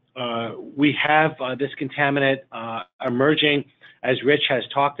 We have this contaminant emerging, as Rich has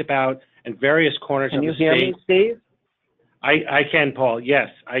talked about, in various corners of the state. Can you hear me, Steve? I can, Paul. Yes,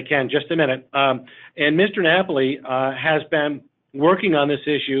 I can. Just a minute. And Mr. Napoli has been working on this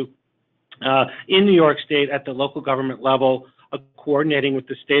issue in New York State at the local government level, coordinating with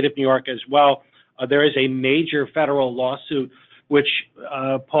the state of New York as well. There is a major federal lawsuit, which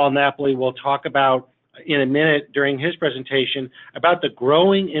Paul Napoli will talk about in a minute during his presentation, about the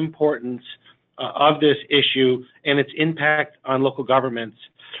growing importance of this issue and its impact on local governments.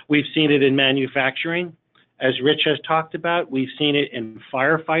 We've seen it in manufacturing, as Rich has talked about. We've seen it in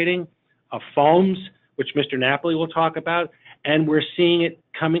firefighting, foams, which Mr. Napoli will talk about, and we're seeing it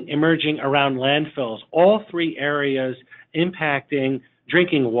emerging around landfills. All three areas impacting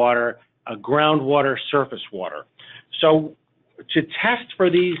drinking water groundwater, surface water. So to test for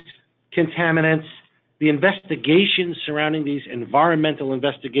these contaminants, the investigations surrounding these environmental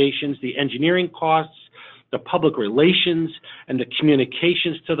investigations, the engineering costs, the public relations, and the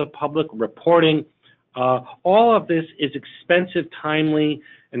communications to the public, reporting, all of this is expensive, timely,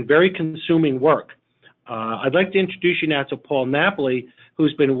 and very consuming work. I'd like to introduce you now to Paul Napoli,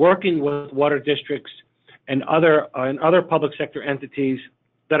 who's been working with water districts and other public sector entities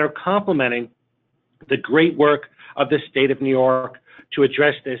that are complementing the great work of the state of New York to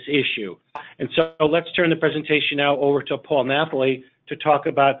address this issue. And so let's turn the presentation now over to Paul Napoli to talk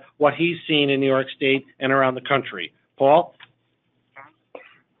about what he's seen in New York State and around the country. Paul?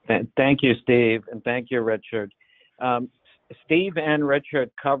 Thank you, Steve, and thank you, Richard. Steve and Richard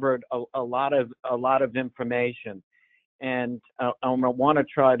covered a lot of information, and I want to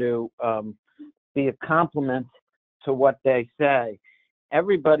try to be a complement to what they say.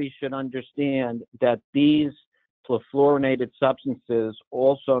 Everybody should understand that these perfluorinated substances,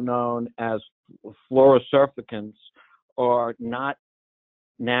 also known as fluorosurfactants, are not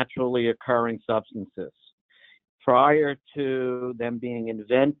naturally occurring substances. Prior to them being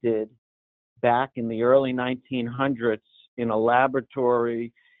invented back in the early 1900s in a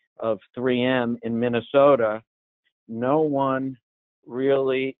laboratory of 3M in Minnesota, no one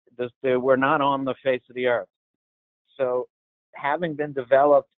really, they were not on the face of the earth. So having been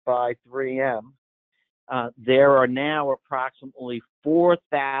developed by 3M, there are now approximately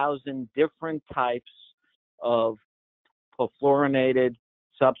 4,000 different types of perfluorinated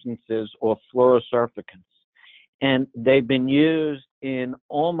substances or fluorosurfactants. And they've been used in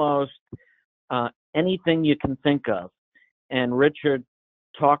almost anything you can think of. And Richard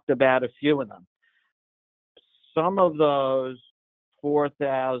talked about a few of them. Some of those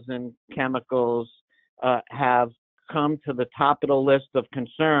 4,000 chemicals have come to the top of the list of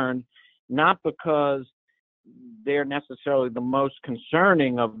concern, not because they're necessarily the most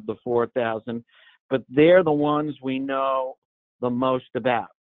concerning of the 4,000, but they're the ones we know the most about.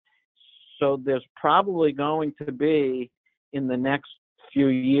 So there's probably going to be, in the next few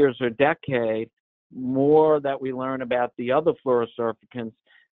years or decade, more that we learn about the other fluorosurfactants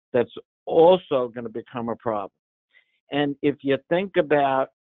that's also going to become a problem. And if you think about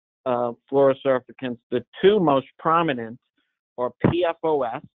fluorosurfactants, the two most prominent are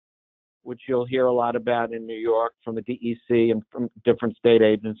PFOS, which you'll hear a lot about in New York from the DEC and from different state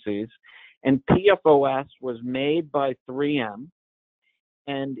agencies. And PFOS was made by 3M,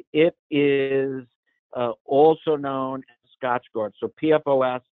 and it is also known as Scotchgard. So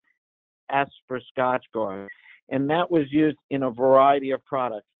PFOS, S for Scotchgard. And that was used in a variety of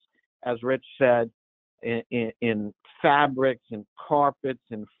products, as Rich said, in fabrics, in carpets,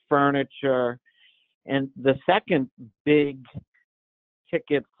 in furniture. And the second big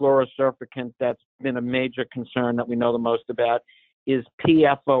ticket fluorosurfactant that's been a major concern that we know the most about is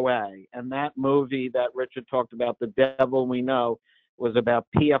PFOA. And that movie that Richard talked about, The Devil We Know, was about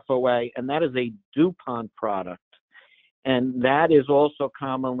PFOA, and that is a DuPont product. And that is also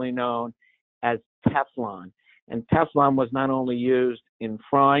commonly known as Teflon. And Teflon was not only used in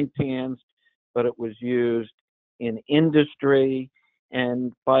frying pans, but it was used in industry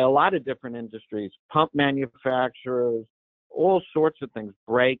and by a lot of different industries, pump manufacturers, all sorts of things,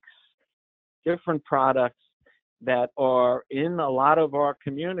 brakes, different products that are in a lot of our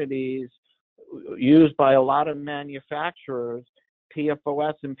communities, used by a lot of manufacturers.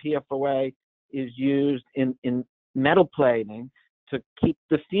 PFOS and PFOA is used in metal plating to keep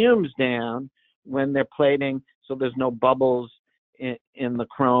the fumes down when they're plating, so there's no bubbles in the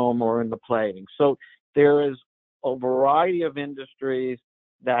chrome or in the plating. So there is a variety of industries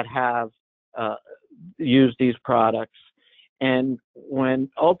that have used these products. And when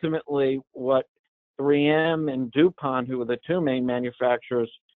ultimately what 3M and DuPont, who were the two main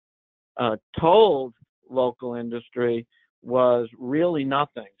manufacturers, told local industry was really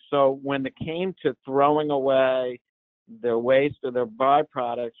nothing. So when it came to throwing away their waste or their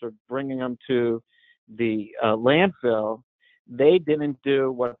byproducts or bringing them to the landfill, they didn't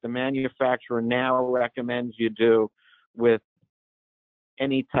do what the manufacturer now recommends you do with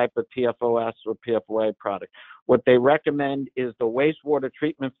any type of PFOS or PFOA product. What they recommend is the wastewater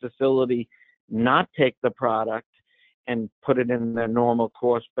treatment facility not take the product and put it in their normal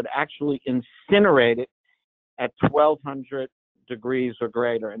course, but actually incinerate it at 1,200 degrees or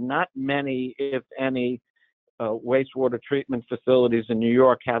greater. And not many, if any, wastewater treatment facilities in New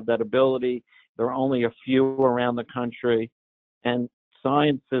York have that ability. There are only a few around the country, and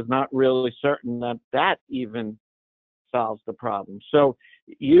science is not really certain that that even solves the problem. So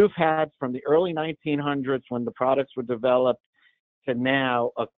you've had, from the early 1900s when the products were developed, to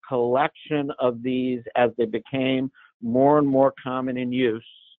now a collection of these as they became more and more common in use,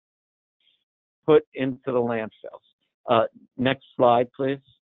 put into the landfills. Next slide, please.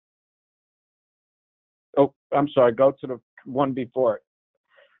 Oh, I'm sorry, go to the one before it.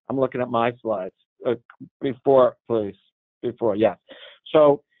 I'm looking at my slides. Before, please. Before, yeah.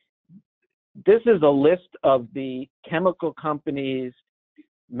 So this is a list of the chemical companies,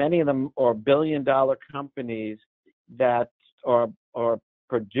 many of them are billion-dollar companies that are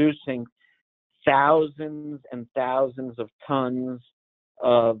producing thousands and thousands of tons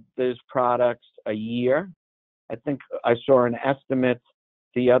of these products a year. I think I saw an estimate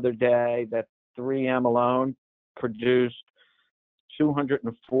the other day that 3M alone produced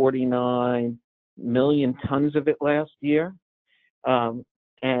 249 million tons of it last year,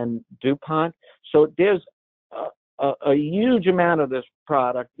 and DuPont. So there's a huge amount of this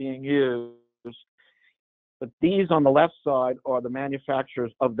product being used. But these on the left side are the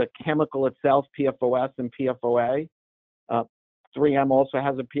manufacturers of the chemical itself, PFOS and PFOA. 3M also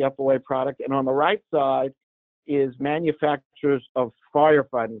has a PFOA product. And on the right side is manufacturers of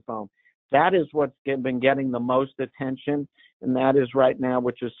firefighting foam. That is what's been getting the most attention, and that is right now,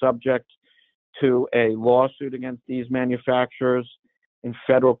 which is subject to a lawsuit against these manufacturers in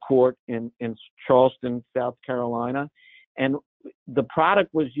federal court in Charleston, South Carolina. And the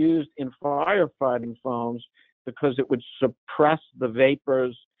product was used in firefighting foams because it would suppress the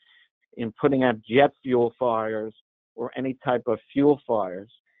vapors in putting out jet fuel fires or any type of fuel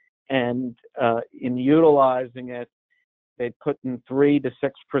fires. And in utilizing it, they put in 3 to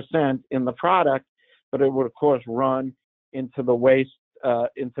 6% in the product, but it would, of course, run into the waste,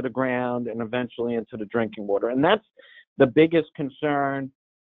 into the ground, and eventually into the drinking water. And that's the biggest concern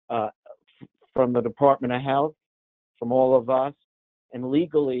from the Department of Health, from all of us, and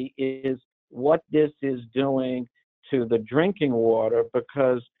legally, is what this is doing to the drinking water,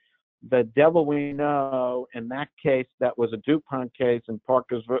 because the devil we know, in that case, that was a DuPont case in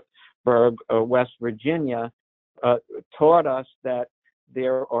Parkersburg, West Virginia, taught us that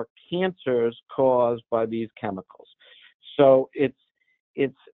there are cancers caused by these chemicals. So it's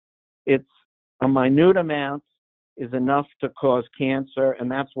a minute amount is enough to cause cancer,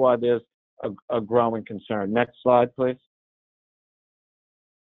 and that's why there's a growing concern. Next slide, please.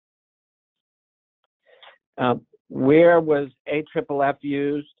 Where was AFFF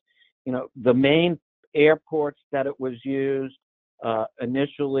used? You know, the main airports that it was used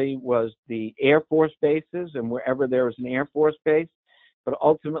initially was the Air Force bases and wherever there was an Air Force base, but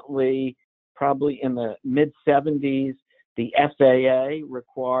ultimately, probably in the mid-70s, the FAA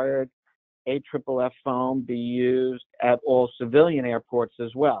required AFFF foam be used at all civilian airports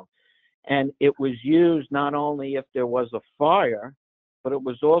as well. And it was used not only if there was a fire, but it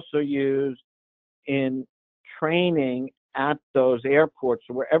was also used in training at those airports.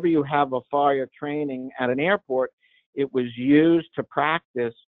 So wherever you have a fire training at an airport, it was used to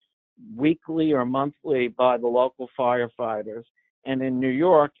practice weekly or monthly by the local firefighters. And in New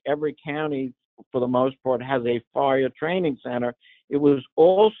York, every county, for the most part, has a fire training center. It was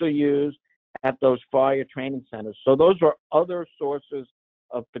also used at those fire training centers. So those are other sources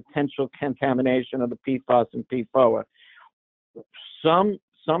of potential contamination of the PFAS and PFOA.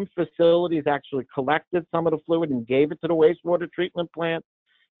 Some facilities actually collected some of the fluid and gave it to the wastewater treatment plant.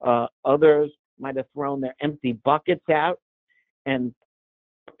 Others might have thrown their empty buckets out, and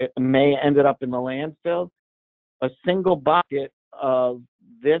it may have ended up in the landfill. A single bucket of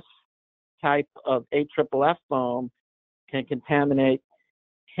this type of AFFF foam can contaminate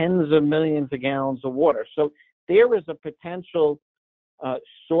tens of millions of gallons of water. So there is a potential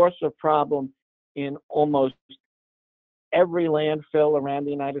source of problem in almost every landfill around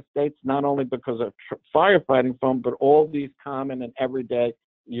the United States, not only because of firefighting foam, but all these common and everyday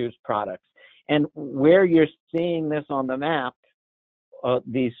used products. And where you're seeing this on the map,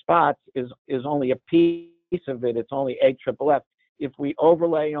 these spots, is only a piece of it. It's only AFFF. If we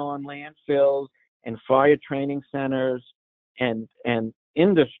overlay on landfills and fire training centers and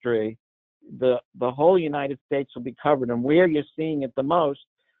industry, the whole United States will be covered. And where you're seeing it the most,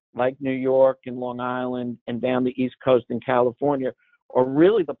 like New York and Long Island and down the East Coast in California, are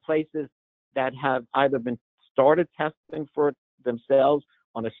really the places that have either been started testing for it themselves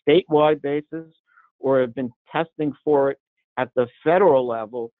on a statewide basis, or have been testing for it at the federal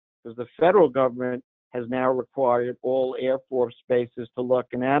level, because the federal government has now required all Air Force bases to look.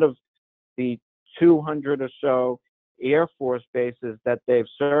 And out of the 200 or so Air Force bases that they've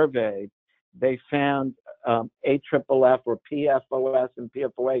surveyed, they found AFFF or PFOS and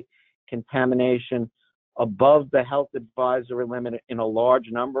PFOA contamination above the health advisory limit in a large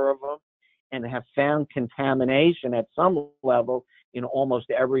number of them. and have found contamination at some level in almost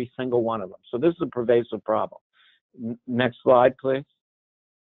every single one of them. So this is a pervasive problem. Next slide, please.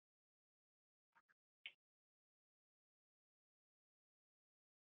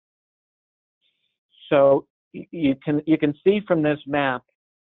 So you can see from this map,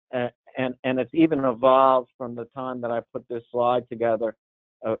 and it's even evolved from the time that I put this slide together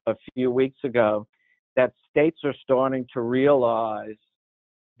a few weeks ago, that states are starting to realize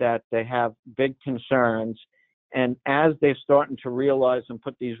that they have big concerns. And as they're starting to realize and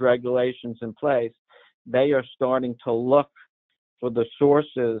put these regulations in place, they are starting to look for the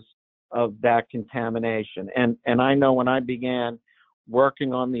sources of that contamination. And I know when I began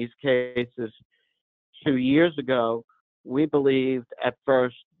working on these cases 2 years ago, we believed at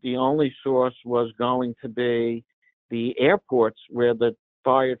first the only source was going to be the airports where the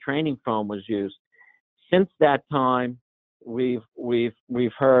fire training foam was used. Since that time, we've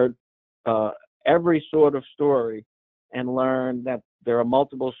heard every sort of story and learned that there are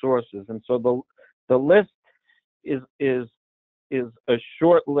multiple sources. And so the list is a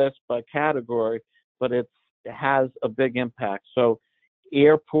short list by category, but it has a big impact. So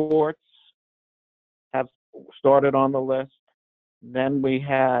airports have started on the list. Then we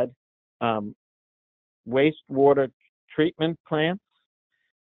had wastewater treatment plants.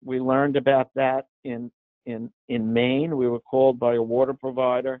 We learned about that in Maine. We were called by a water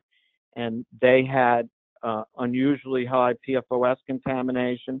provider, and they had unusually high PFOS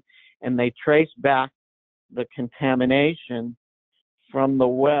contamination, and they traced back the contamination from the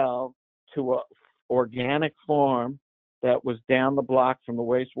well to an organic farm that was down the block from the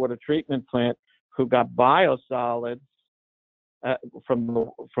wastewater treatment plant, who got biosolids from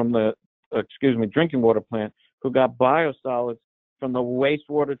the drinking water plant, who got biosolids from the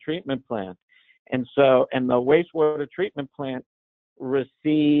wastewater treatment plant. And the wastewater treatment plant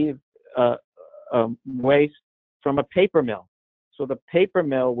received waste from a paper mill. So the paper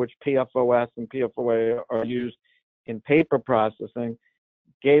mill, which PFOS and PFOA are used in paper processing,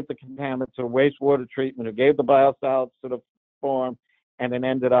 gave the contaminants to wastewater treatment, who gave the biosolids to the farm, and it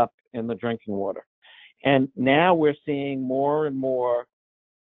ended up in the drinking water. And now we're seeing more and more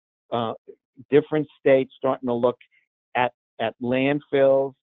different states starting to look at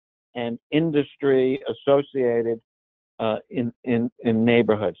landfills and industry associated in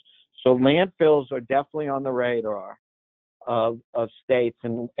neighborhoods. So landfills are definitely on the radar of states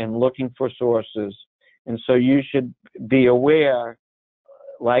and looking for sources. And so you should be aware,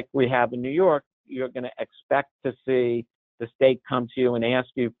 like we have in New York, you're going to expect to see the state come to you and ask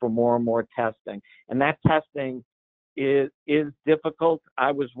you for more and more testing. And that testing is difficult.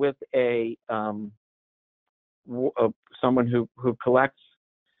 I was with someone who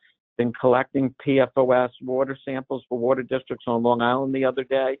been collecting PFOS water samples for water districts on Long Island the other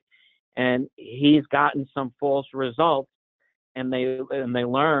day, and he's gotten some false results, and they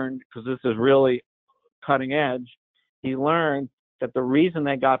learned, because this is really cutting edge, he learned that the reason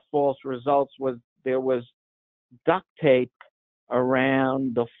they got false results was there was duct tape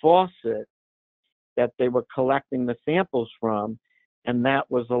around the faucet that they were collecting the samples from, and that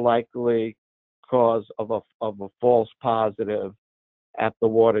was a likely cause of a false positive at the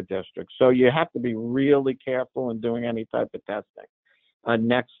water district. So you have to be really careful in doing any type of testing.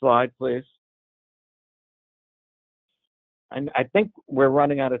 Next slide, please. And I think we're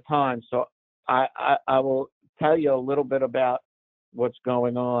running out of time, so I will tell you a little bit about what's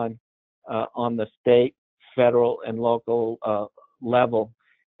going on the state, federal, and local level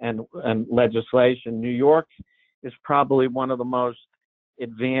and legislation. New York is probably one of the most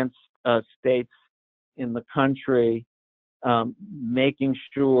advanced states in the country, making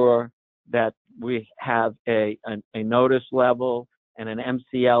sure that we have a notice level and an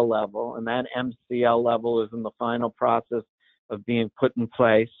MCL level, and that MCL level is in the final process of being put in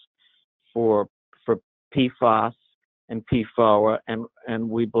place for PFAS and PFOA, and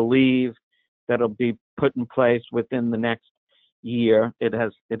we believe that it'll be put in place within the next year. It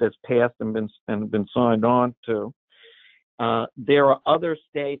has passed and been signed on to. There are other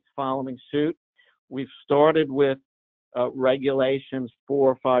states following suit. We've started with regulations 4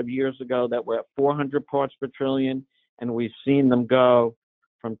 or 5 years ago that were at 400 parts per trillion, and we've seen them go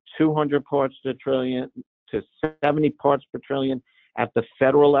from 200 parts per trillion to 70 parts per trillion at the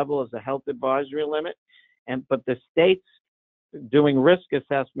federal level as a health advisory limit. But the states doing risk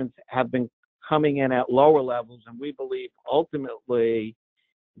assessments have been coming in at lower levels, and we believe ultimately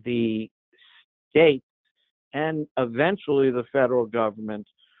the states and eventually the federal government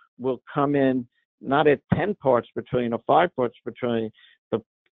will come in not at 10 parts per trillion or 5 parts per trillion, but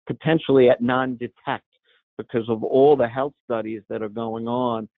potentially at non-detect, because of all the health studies that are going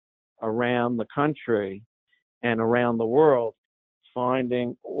on around the country and around the world,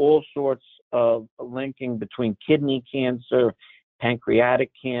 finding all sorts of linking between kidney cancer,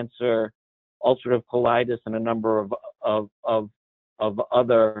 pancreatic cancer, ulcerative colitis, and a number of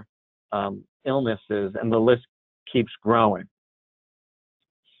other illnesses, and the list keeps growing.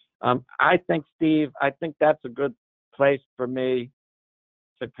 I think, Steve, that's a good place for me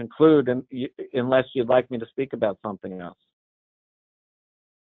to conclude, and unless you'd like me to speak about something else.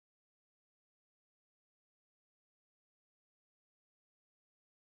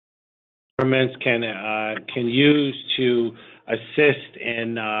 Governments can use to assist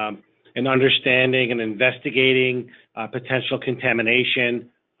in understanding and investigating potential contamination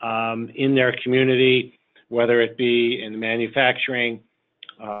in their community, whether it be in manufacturing,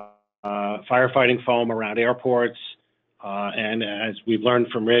 firefighting foam around airports, and as we've learned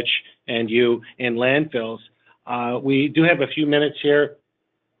from Rich and you, in landfills. We do have a few minutes here.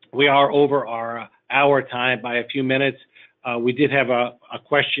 We are over our hour time by a few minutes. We did have a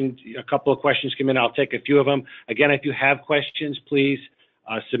couple of questions come in. I'll take a few of them. Again, if you have questions, please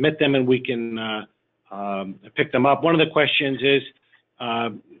submit them and we can pick them up. One of the questions is,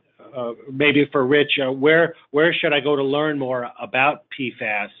 maybe for Rich, where should I go to learn more about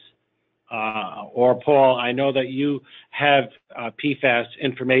PFAS? Or Paul, I know that you have PFAS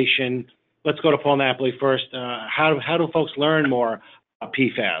information. Let's go to Paul Napoli first. How do folks learn more about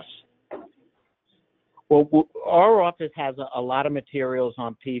PFAS? Well, our office has a lot of materials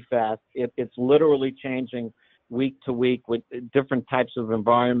on PFAS. It's literally changing week to week with different types of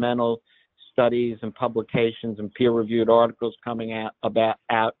environmental studies and publications and peer-reviewed articles coming out.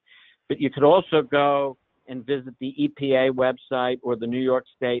 But you could also go and visit the EPA website or the New York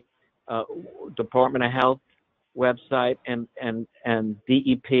State Department of Health website and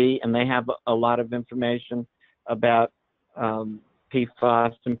DEP, and they have a lot of information about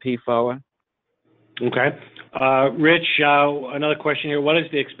PFAS and PFOA. Okay. Rich, another question here. What is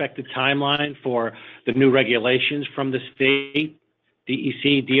the expected timeline for the new regulations from the state,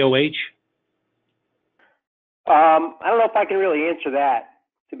 DEC, DOH? I don't know if I can really answer that,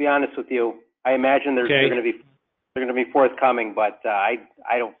 to be honest with you. I imagine they're going to be forthcoming, but I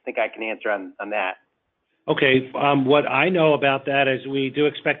don't think I can answer on that. Okay. What I know about that is we do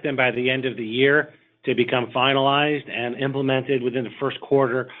expect them by the end of the year to become finalized and implemented within the first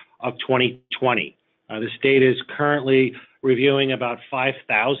quarter of 2020. The state is currently reviewing about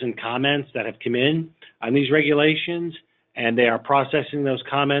 5,000 comments that have come in on these regulations, and they are processing those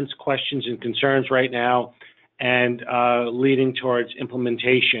comments, questions, and concerns right now, and leading towards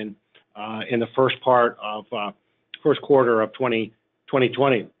implementation in the first quarter of 2020.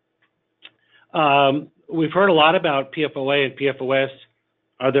 We've heard a lot about PFOA and PFOS.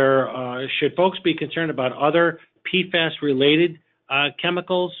 Should folks be concerned about other PFAS-related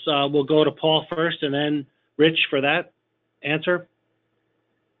chemicals? We'll go to Paul first and then Rich for that answer.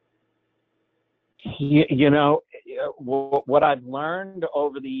 You know, what I've learned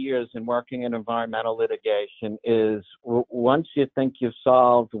over the years in working in environmental litigation is once you think you've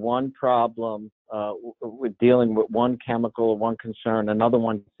solved one problem with dealing with one chemical or one concern, another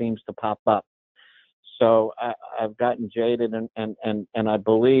one seems to pop up. So I've gotten jaded, and I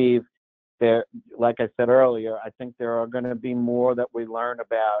believe there, like I said earlier, I think there are going to be more that we learn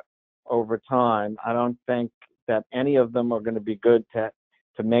about over time. I don't think that any of them are going to be good to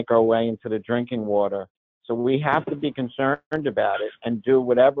make our way into the drinking water. So we have to be concerned about it and do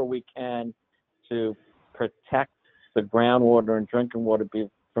whatever we can to protect the groundwater and drinking water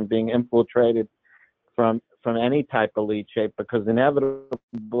from being infiltrated from any type of leachate, because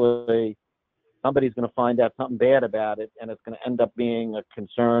inevitably somebody's going to find out something bad about it, and it's going to end up being a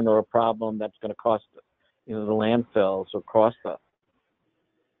concern or a problem that's going to cost, the landfills or cost us.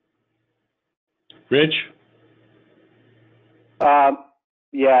 Rich?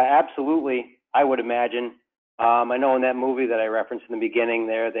 Yeah, absolutely. I would imagine. I know in that movie that I referenced in the beginning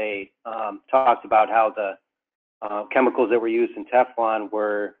there, they talked about how the chemicals that were used in Teflon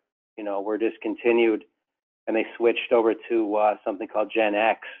were discontinued, and they switched over to something called Gen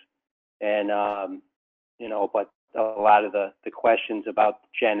X. And, but a lot of the questions about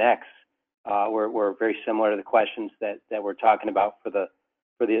Gen X were very similar to the questions that we're talking about for the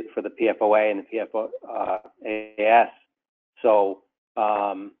PFOA and the PFAS. So,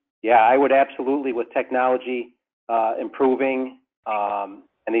 I would absolutely, with technology improving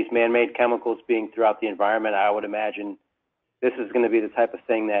and these man-made chemicals being throughout the environment, I would imagine this is going to be the type of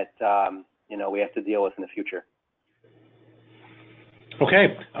thing that, we have to deal with in the future.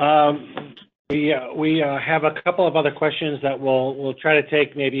 Okay. We have a couple of other questions that we'll try to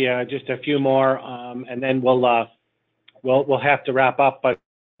take, maybe just a few more, and then we'll have to wrap up. But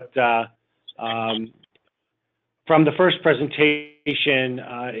from the first presentation,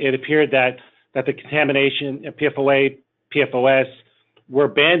 it appeared that the contamination, PFOA, PFOS, were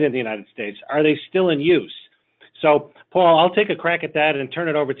banned in the United States. Are they still in use? So, Paul, I'll take a crack at that and turn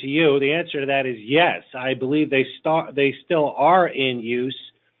it over to you. The answer to that is yes. I believe they still are in use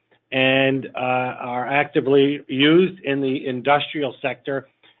and are actively used in the industrial sector,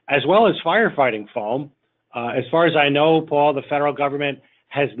 as well as firefighting foam. As far as I know, Paul, the federal government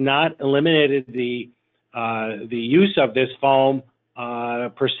has not eliminated the use of this foam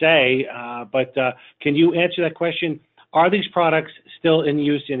per se, but can you answer that question? Are these products still in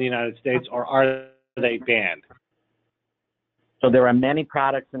use in the United States, or are they banned? So there are many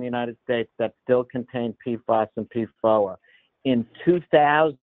products in the United States that still contain PFAS and PFOA. In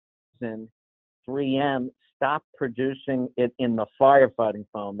 2000, 3M stopped producing it in the firefighting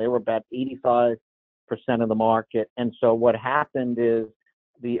foam. They were about 85% of the market. And so what happened is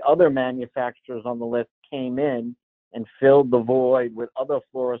the other manufacturers on the list came in and filled the void with other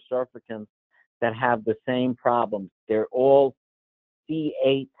fluorosurfactants that have the same problems. They're all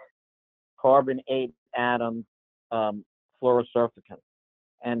C8, carbon 8 atom fluorosurfactants.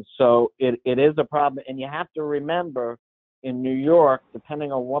 And so it is a problem. And you have to remember, in New York,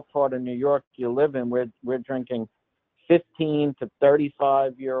 depending on what part of New York you live in, we're drinking 15 to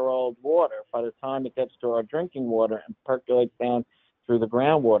 35-year-old water by the time it gets to our drinking water and percolates down through the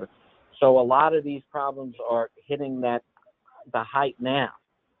groundwater. So a lot of these problems are hitting the height now.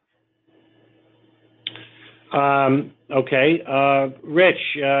 Okay.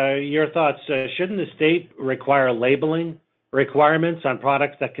 Rich, your thoughts. Shouldn't the state require labeling requirements on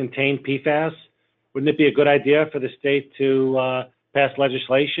products that contain PFAS? Wouldn't it be a good idea for the state to pass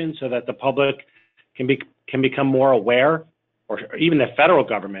legislation so that the public can become more aware, or even the federal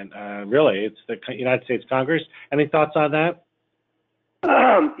government? Really, it's the United States Congress. Any thoughts on that?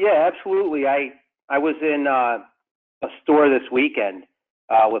 Yeah, absolutely. I was in a store this weekend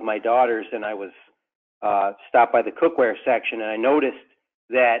with my daughters, and I was stopped by the cookware section, and I noticed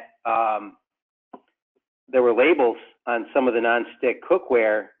that there were labels on some of the nonstick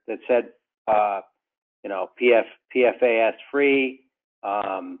cookware that said, PFAS free,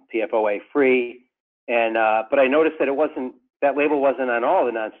 PFOA free, and but I noticed that that label wasn't on all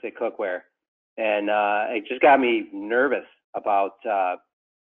the nonstick cookware, and it just got me nervous about, does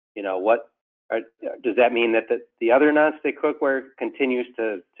that mean that the other nonstick cookware continues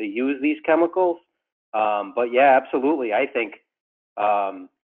to use these chemicals? But yeah, absolutely. I think,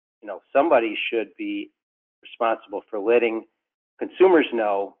 somebody should be responsible for letting consumers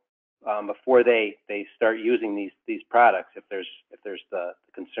know before they start using these products, if there's the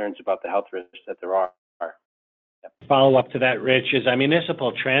concerns about the health risks that there are. Yep. Follow up to that, Rich, is a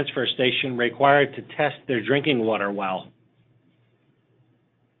municipal transfer station required to test their drinking water well?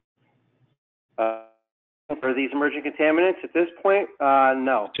 For these emerging contaminants at this point,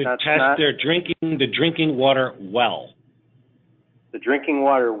 no. To test their the drinking water well. The drinking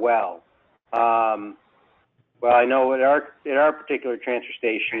water well. Well, I know at our particular transfer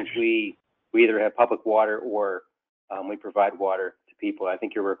stations, we either have public water or we provide water to people. I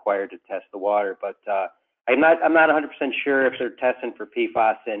think you're required to test the water, but I'm not 100% sure if they're testing for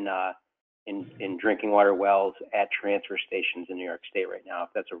PFAS in drinking water wells at transfer stations in New York State right now, if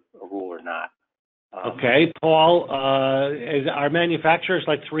that's a rule or not. Okay, Paul, are manufacturers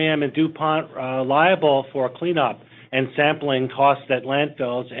like 3M and DuPont liable for cleanup and sampling costs at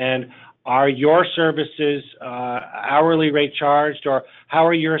landfills? And are your services hourly rate charged, or how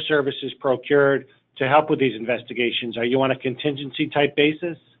are your services procured to help with these investigations? Are you on a contingency type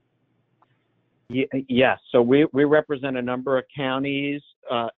basis? Yes. So we represent a number of counties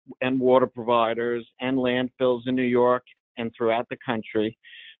and water providers and landfills in New York and throughout the country.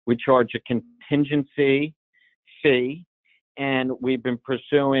 We charge a contingency fee, and we've been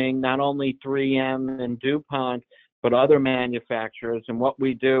pursuing not only 3M and DuPont, but other manufacturers. And what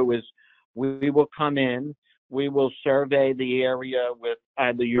we do is we will come in, we will survey the area with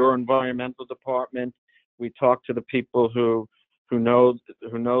either your environmental department. We talk to the people who know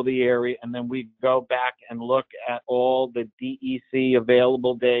the area, and then we go back and look at all the DEC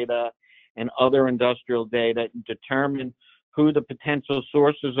available data and other industrial data and determine who the potential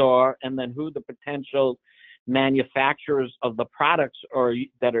sources are, and then who the potential manufacturers of the products are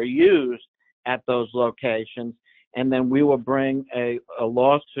that are used at those locations. And then we will bring a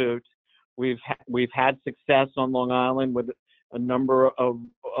lawsuit. We've had success on Long Island with a number of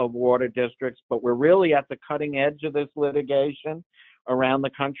water districts, but we're really at the cutting edge of this litigation around the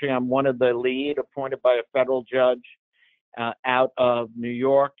country. I'm one of the lead, appointed by a federal judge out of New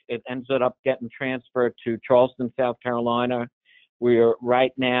York. It ended up getting transferred to Charleston, South Carolina, We are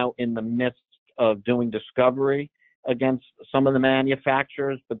right now in the midst of doing discovery against some of the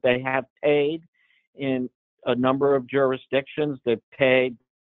manufacturers, but they have paid in a number of jurisdictions. They've paid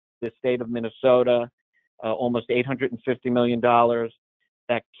the state of Minnesota almost $850 million.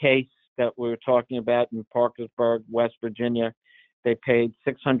 That case that we were talking about in Parkersburg, West Virginia, they paid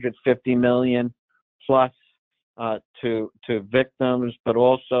 $650 million plus to victims, but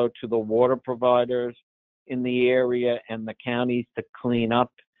also to the water providers in the area and the counties to clean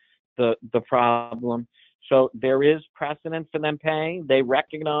up the problem. So there is precedent for them paying. They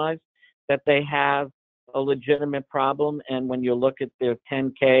recognize that they have a legitimate problem, and when you look at their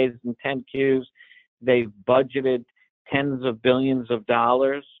 10Ks and 10Qs, they've budgeted tens of billions of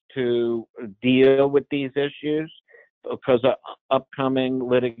dollars to deal with these issues because of upcoming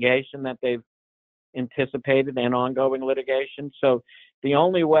litigation that they've anticipated and ongoing litigation. So the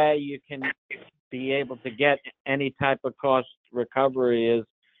only way you can be able to get any type of cost recovery is,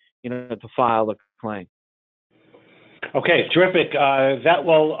 to file a claim. Okay, terrific. That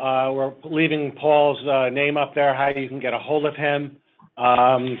will, we're leaving Paul's name up there, how you can get a hold of him.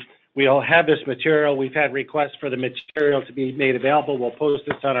 We'll have this material. We've had requests for the material to be made available. We'll post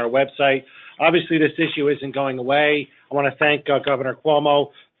this on our website. Obviously, this issue isn't going away. I want to thank Governor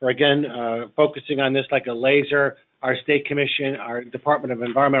Cuomo for, again, focusing on this like a laser, our State Commission, our Department of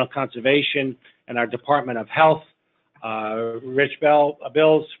Environmental Conservation, and our Department of Health, Rich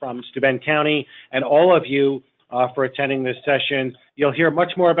Bills from Steuben County, and all of you for attending this session. You'll hear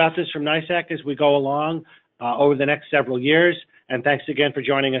much more about this from NISAC as we go along over the next several years. And thanks again for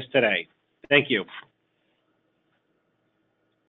joining us today. Thank you.